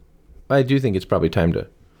 I do think it's probably time to.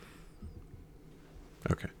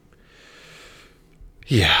 Okay.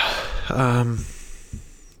 Yeah.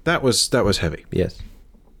 That was heavy. Yes.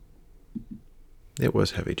 It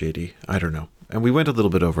was heavy, JD. I don't know. And we went a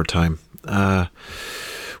little bit over time.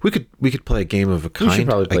 We could play a game of a kind. We should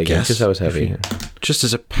probably play a game because that was heavy. Just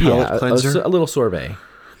as a palate cleanser? A little sorbet.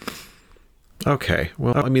 Okay.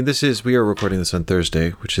 Well, I mean, we are recording this on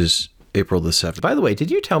Thursday, which is April the 7th. By the way,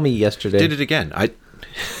 did you tell me yesterday? Did it again.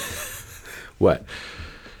 What?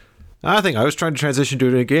 I think I was trying to transition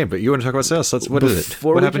to a game, but you want to talk about sales. What is it?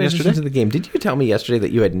 What happened yesterday? To the game, did you tell me yesterday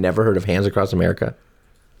that you had never heard of Hands Across America?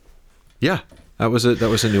 Yeah. That was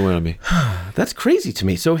a new one on me. That's crazy to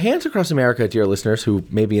me. So Hands Across America, dear listeners, who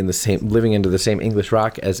may be living into the same English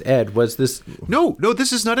rock as Ed, was this... No,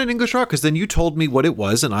 this is not an English rock, because then you told me what it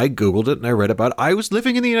was, and I Googled it, and I read about it. I was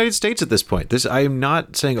living in the United States at this point. I am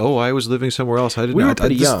not saying, I was living somewhere else. I didn't know. We were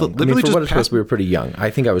pretty young. For what it's worth, we were pretty young. I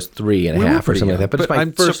think I was 3 and a half or something like that. But it's my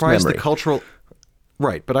I'm first surprised memory. the cultural...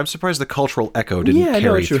 Right, but I'm surprised the cultural echo didn't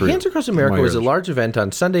carry through. Hands Across America was a large event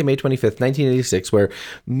on Sunday, May 25th, 1986, where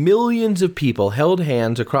millions of people held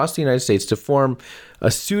hands across the United States to form a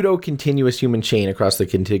pseudo-continuous human chain across the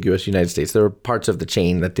contiguous United States. There were parts of the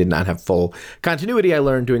chain that did not have full continuity. I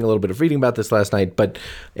learned doing a little bit of reading about this last night, but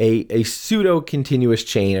a pseudo-continuous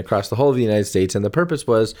chain across the whole of the United States, and the purpose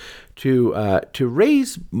was to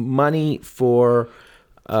raise money for...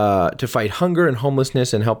 to fight hunger and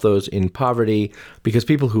homelessness and help those in poverty, because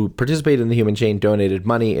people who participated in the human chain donated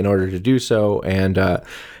money in order to do so, and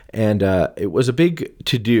it was a big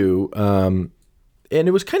to-do, and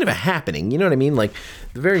it was kind of a happening, you know what I mean? Like,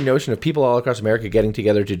 the very notion of people all across America getting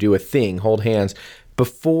together to do a thing, hold hands,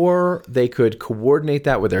 before they could coordinate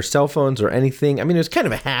that with their cell phones or anything. I mean, it was kind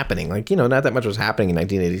of a happening. Like, not that much was happening in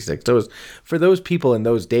 1986. So it was, for those people in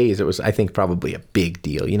those days, it was, I think, probably a big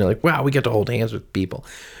deal. Like, wow, we get to hold hands with people.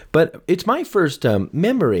 But it's my first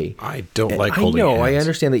memory. I don't like holding hands. I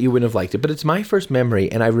understand that you wouldn't have liked it, but it's my first memory,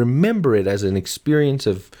 and I remember it as an experience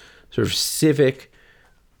of sort of civic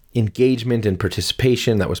engagement and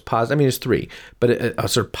participation that was positive. I mean, it's 3, but a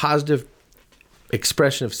sort of positive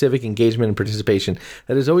expression of civic engagement and participation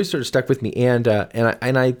that has always sort of stuck with me, and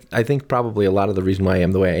I think probably a lot of the reason why I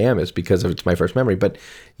am the way I am is because of it's my first memory. But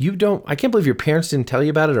I can't believe your parents didn't tell you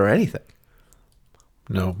about it or anything.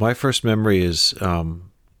 No, my first memory is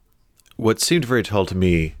what seemed very tall to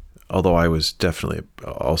me, although I was definitely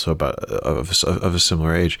also about of a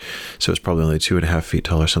similar age, so it's probably only 2.5 feet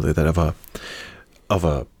tall or something like that,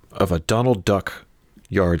 of a Donald Duck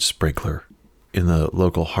yard sprinkler in the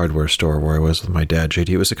local hardware store where I was with my dad, JD.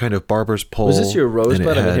 It was a kind of barber's pole. Was this your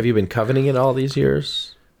rosebud? I mean, have you been coveting it all these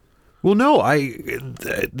years? Well, no,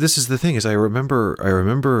 this is the thing is I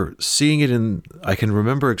remember seeing it I can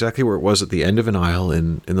remember exactly where it was at the end of an aisle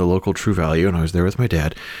in the local True Value, and I was there with my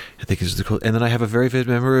dad. I think it's and then I have a very vivid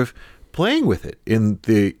memory of playing with it in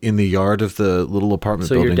the yard of the little apartment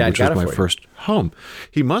building, which was my first home.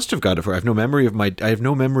 He must have got it for. I have no memory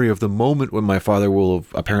of the moment when my father will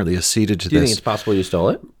have apparently acceded to this. Do you think it's possible you stole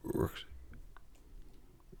it?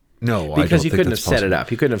 No, because I you don't couldn't think have that's set it possible.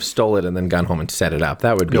 up. You couldn't have stole it and then gone home and set it up.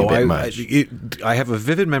 That would be a bit much. I have a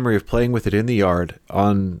vivid memory of playing with it in the yard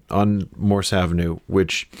on Morse Avenue,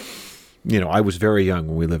 which, I was very young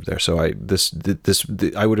when we lived there. So I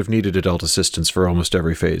would have needed adult assistance for almost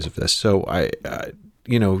every phase of this. So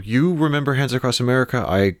you remember Hands Across America.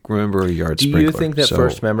 I remember a yard sprinkler. Do you think that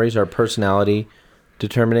first memories are personality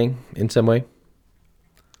determining in some way?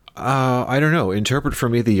 I don't know. Interpret for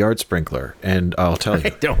me the yard sprinkler, and I'll tell you. I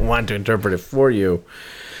don't want to interpret it for you.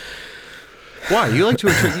 Why? You like to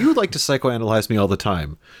psychoanalyze me all the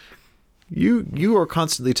time. You are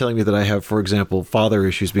constantly telling me that I have, for example, father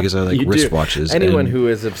issues because I like wristwatches. Anyone who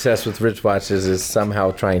is obsessed with wristwatches is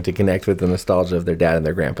somehow trying to connect with the nostalgia of their dad and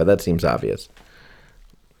their grandpa. That seems obvious.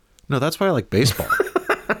 No, that's why I like baseball.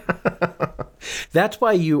 That's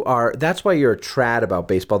why you're a trad about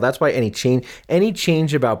baseball. That's why any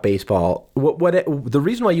change about baseball, the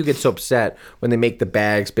reason why you get so upset when they make the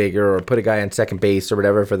bags bigger or put a guy on second base or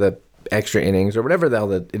whatever for the extra innings or whatever the hell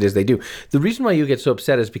that it is they do. The reason why you get so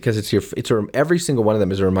upset is because every single one of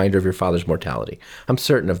them is a reminder of your father's mortality. I'm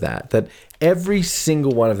certain of that. That every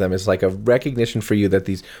single one of them is like a recognition for you that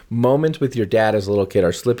these moments with your dad as a little kid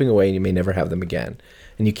are slipping away and you may never have them again.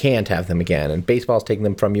 And you can't have them again. And baseball's taking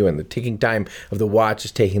them from you, and the ticking time of the watch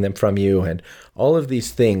is taking them from you, and all of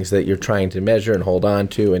these things that you're trying to measure and hold on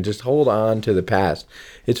to, and just hold on to the past.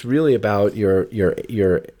 It's really about your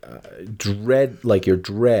dread, like your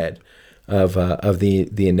dread of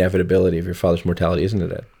the inevitability of your father's mortality, isn't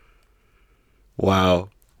it, Ed? Wow.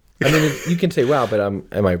 I mean, you can say wow, but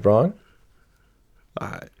am I wrong?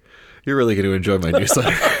 You're really going to enjoy my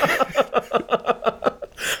newsletter.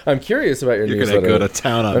 I'm curious about your newsletter. You're going to go to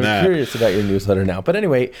town on that. I'm curious about your newsletter now. But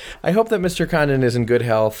anyway, I hope that Mr. Condon is in good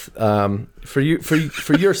health for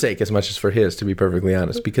your sake as much as for his, to be perfectly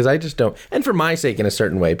honest. Because I just don't, and for my sake in a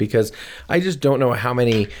certain way, because I just don't know how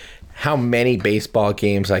many baseball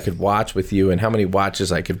games I could watch with you and how many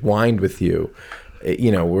watches I could wind with you.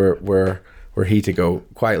 Were he to go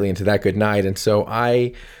quietly into that good night. And so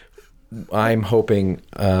I'm hoping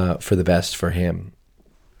for the best for him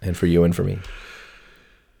and for you and for me.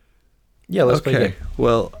 Yeah, let's play again.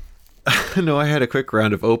 Well, no, I had a quick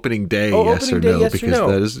round of opening day, yes or no, because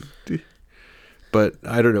that is. But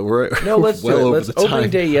I don't know. Let's well do it. over Let's the time. opening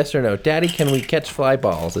day, yes or no. Daddy, can we catch fly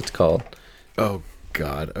balls? It's called. Oh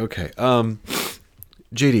God. Okay.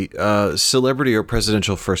 JD, celebrity or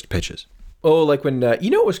presidential first pitches? Oh, like when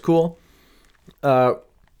what was cool?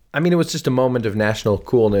 It was just a moment of national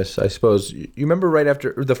coolness, I suppose. You remember right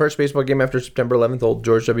after the first baseball game after September 11th, old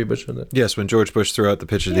George W. Bush was it? Yes, when George Bush threw out the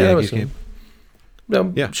pitch of the Yankees game.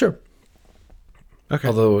 No, yeah, sure. Okay.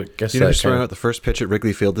 Although I guess who's throwing out the first pitch at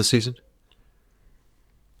Wrigley Field this season?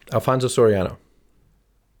 Alfonso Soriano.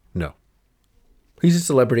 No, he's a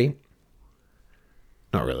celebrity.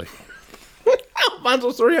 Not really.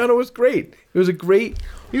 Alfonso Soriano was great. He was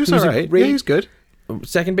all right. Yeah, he was good.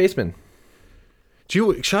 Second baseman.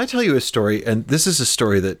 Shall I tell you a story? And this is a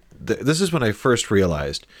story that this is when I first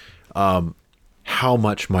realized how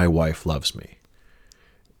much my wife loves me.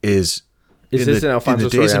 Is this an Alfonso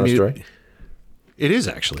Soriano story? It is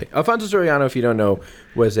actually. Alfonso Soriano, if you don't know,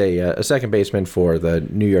 was a second baseman for the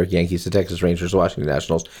New York Yankees, the Texas Rangers, the Washington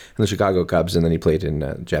Nationals, and the Chicago Cubs, and then he played in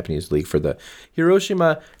the Japanese League for the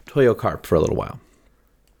Hiroshima Toyo Carp for a little while.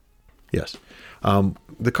 Yes.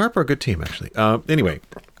 The Carp are a good team, actually. Anyway.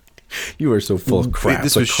 You were so full of crap.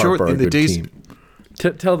 This was short in the days.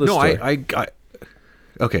 Tell the story. No,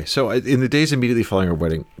 okay. So in the days immediately following our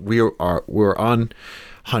wedding, we were on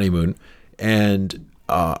honeymoon, and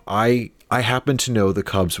I happened to know the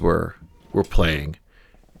Cubs were playing,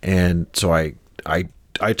 and so I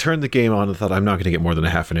turned the game on and thought, I'm not going to get more than a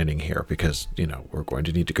half an inning here because we're going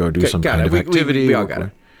to need to go do some kind of activity. We all got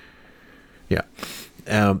it.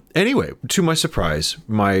 Yeah. Anyway, to my surprise,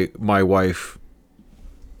 my wife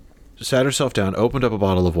sat herself down, opened up a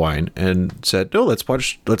bottle of wine, and said, "No, let's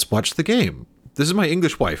watch the game." This is my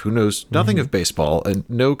English wife who knows nothing of baseball and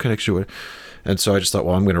no connection to it. And so I just thought,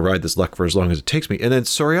 well, I'm going to ride this luck for as long as it takes me. And then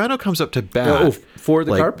Soriano comes up to bat. For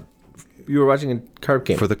the Carp? You were watching a Carp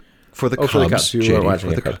game? For the Cubs. For the Cubs. You were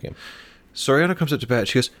watching a Carp game. Soriano comes up to bat.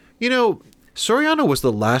 She goes, Soriano was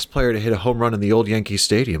the last player to hit a home run in the old Yankee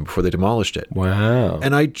Stadium before they demolished it. Wow.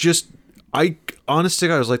 And I honest to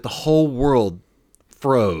God, it was like the whole world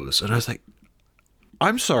froze. And I was like,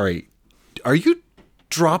 I'm sorry, are you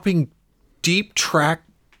dropping deep track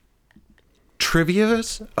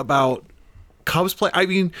trivias about Cubs play? I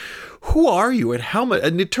mean, who are you and how much?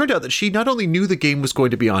 And it turned out that she not only knew the game was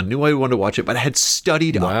going to be on, knew I wanted to watch it, but had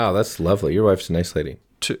studied up. Wow, that's lovely. Your wife's a nice lady.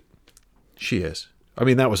 She is. I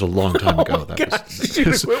mean, that was a long time ago. You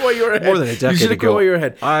quit while you were ahead. More than a decade ago. You should have quit while you were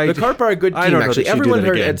ahead. The Carp are a good team, actually. Everyone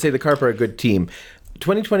heard Ed say the Carp are a good team.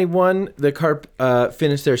 2021, the Carp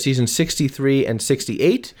finished their season 63 and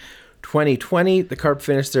 68. 2020, the Carp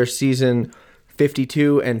finished their season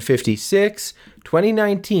 52 and 56.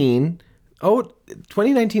 2019,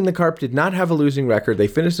 the Carp did not have a losing record. They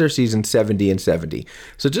finished their season 70 and 70.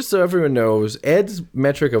 So just so everyone knows, Ed's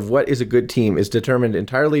metric of what is a good team is determined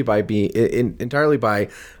entirely by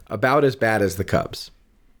about as bad as the Cubs.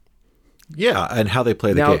 Yeah, and how they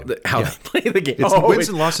play the game. They play the game. It's wins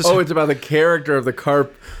and losses. It's about the character of the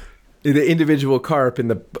Carp, the individual Carp in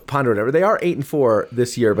the pond or whatever. They are 8-4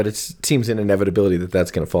 this year, but it seems an inevitability that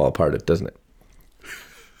that's going to fall apart, doesn't it?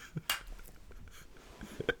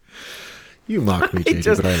 You mock me,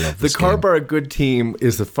 JD, but I love this The Carp game. are a good team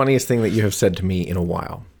is the funniest thing that you have said to me in a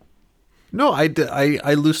while. No,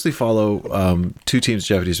 I loosely follow two teams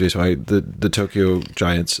Japanese baseball, the Tokyo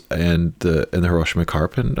Giants and the Hiroshima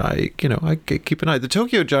Carp, and I keep an eye. The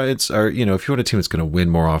Tokyo Giants are, if you want a team that's going to win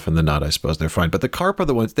more often than not, I suppose they're fine. But the Carp are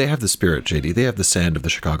the ones, they have the spirit, JD. They have the sand of the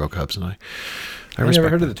Chicago Cubs, and I respect never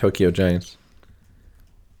heard that. of the Tokyo Giants.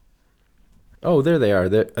 Oh, there they are.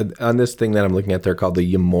 On this thing that I'm looking at, they're called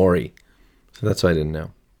the Yamori. So that's what I didn't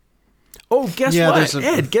know. Oh, guess what?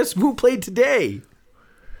 Ed, guess who played today?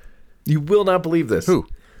 You will not believe this. Who?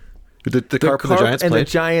 The Carp and the Giants and played?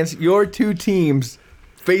 the Giants, your two teams,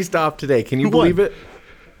 faced off today. Can you believe it?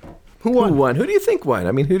 Who won? Who do you think won?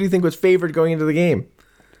 I mean, who do you think was favored going into the game?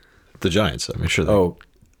 The Giants. I'm sure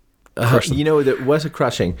they crushed them. That was a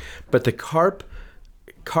crushing. But the Carped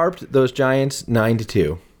those Giants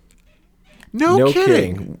 9-2. No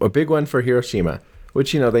kidding. A big one for Hiroshima,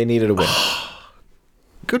 which, they needed a win.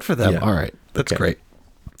 Good for them. Yeah. All right. That's great.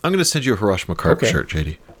 I'm going to send you a Hiroshima Carp shirt,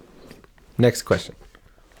 JD. Next question.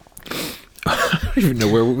 I don't even know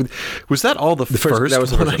where... Was that all the first? That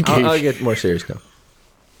was the one first I gave? I'll get more serious now.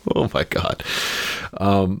 Oh, my God.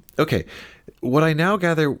 Okay. What I now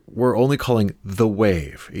gather we're only calling the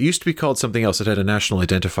wave. It used to be called something else. It had a national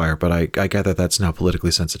identifier, but I gather that's now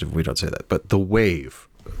politically sensitive. We don't say that. But the wave,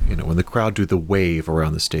 when the crowd do the wave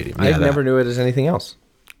around the stadium. I never knew it as anything else.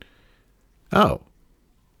 Oh.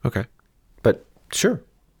 Okay. But sure.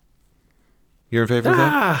 You're in favor of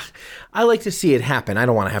that? I like to see it happen. I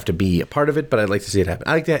don't want to have to be a part of it, but I'd like to see it happen.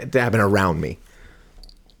 I like that to happen around me.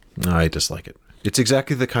 I dislike it. It's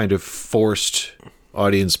exactly the kind of forced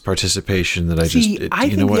audience participation that I think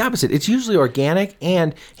the opposite. It's usually organic,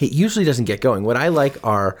 and it usually doesn't get going. What I like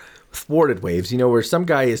are thwarted waves, where some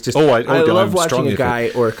guy is just... I love watching a guy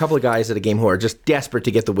or a couple of guys at a game who are just desperate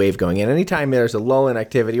to get the wave going. And anytime there's a lull in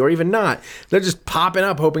activity, or even not, they're just popping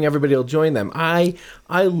up, hoping everybody will join them. I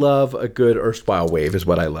love a good erstwhile wave is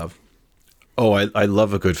what I love. Oh, I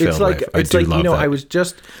love a good fail wave. I do love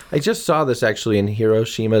that. I just saw this actually in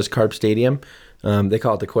Hiroshima's Carp Stadium. They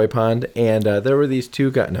call it the Koi Pond. And there were these two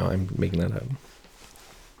guys... No, I'm making that up.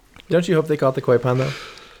 Don't you hope they call it the Koi Pond, though?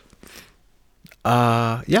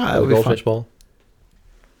 Yeah, the Goldfish Bowl.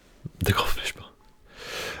 The Goldfish Bowl.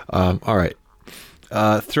 All right.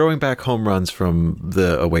 Throwing back home runs from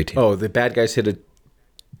the away team. Oh, the bad guys hit a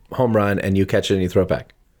home run and you catch it and you throw it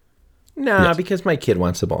back. Nah, because my kid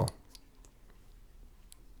wants the ball.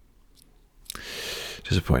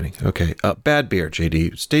 Disappointing. Okay. Bad beer,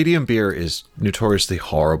 JD. Stadium beer is notoriously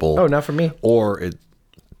horrible. Oh, not for me. Or it.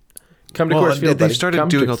 Come to Coors Field. They started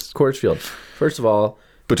doing Coors Field. First of all.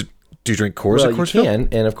 But do you drink Coors at Coors Field? You can,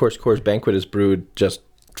 and of course, Coors Banquet is brewed just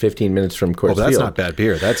 15 minutes from Coors Field. Oh, that's not bad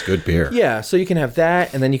beer. That's good beer. Yeah, so you can have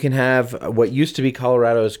that, and then you can have what used to be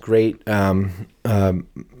Colorado's great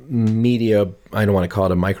media, I don't want to call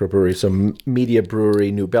it a microbrewery, so Media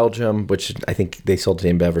Brewery New Belgium, which I think they sold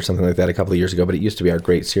to InBev or something like that a couple of years ago, but it used to be our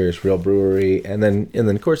great serious real brewery, and then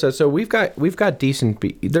of course, so we've got decent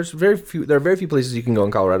beer. There are very few places you can go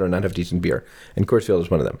in Colorado and not have decent beer, and Coors Field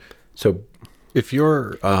is one of them. So if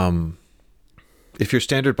your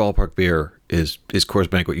standard ballpark beer is Coors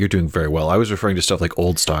Banquet, you're doing very well. I was referring to stuff like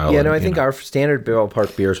Old Style. Yeah, I think our standard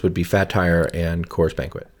ballpark beers would be Fat Tire and Coors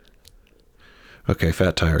Banquet. Okay,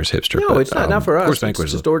 Fat Tire is hipster. No, but, it's not for us. Coors Banquet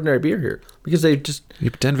it's just ordinary beer here because they just.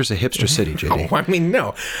 Denver's a hipster city, JD. No, I mean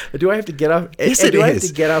no. Do I have to get off? Yes, it is. I have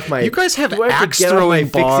to get off my? You guys have axe throwing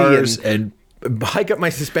bars and hike up my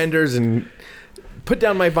suspenders and put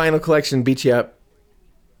down my vinyl collection and beat you up.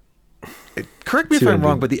 Correct me if I'm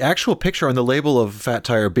wrong, but the actual picture on the label of Fat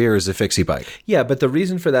Tire beer is a fixie bike. Yeah, but the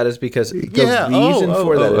reason for that is because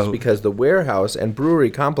the warehouse and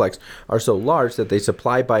brewery complex are so large that they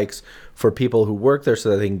supply bikes for people who work there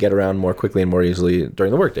so that they can get around more quickly and more easily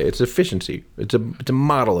during the workday. It's efficiency. It's a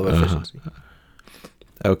model of efficiency.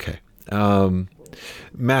 Okay.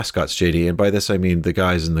 Mascots, JD, and by this I mean the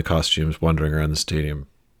guys in the costumes wandering around the stadium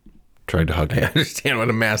trying to hug you. I understand what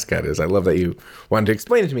a mascot is. I love that you wanted to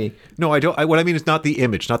explain it to me. No, I don't. What I mean is not the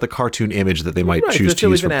image, not the cartoon image that they might choose to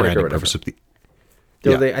use for branding purposes.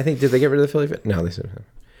 Did they get rid of the Philly Fanatic? No, they said.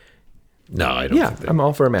 No, I don't. Yeah, I'm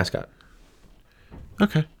all for a mascot.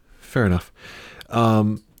 Okay, fair enough.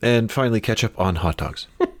 And finally, ketchup on hot dogs.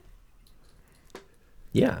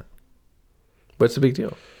 Yeah. What's the big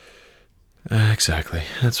deal? Exactly.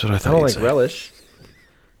 That's what I thought. I don't like relish.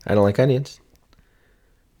 I don't like onions.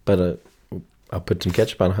 But I'll put some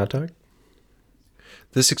ketchup on a hot dog.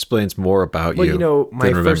 This explains more about my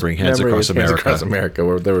than remembering Hands Across America. Hands Across America,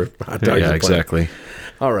 where there were hot dogs. Yeah, exactly.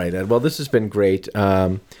 All right, Ed. Well, this has been great.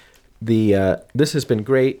 This has been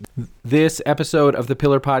great. This episode of the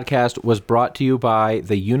Pillar Podcast was brought to you by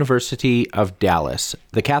the University of Dallas,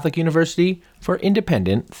 the Catholic University for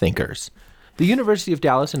Independent Thinkers. The University of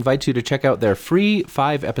Dallas invites you to check out their free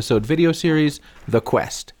 5-episode video series, The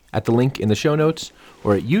Quest, at the link in the show notes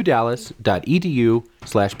or at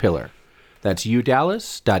udallas.edu/pillar. That's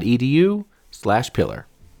udallas.edu/pillar.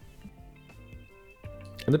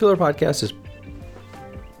 And the Pillar Podcast is...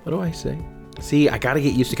 What do I say? See, I got to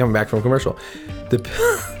get used to coming back from a commercial. The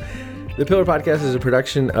Pillar Podcast is a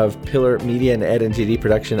production of Pillar Media and Ed and JD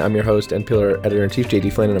Production. I'm your host and Pillar Editor-in-Chief,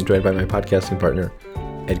 JD Flynn, and I'm joined by my podcasting partner,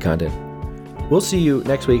 Ed Condon. We'll see you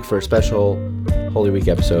next week for a special Holy Week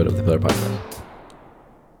episode of the Pillar Podcast.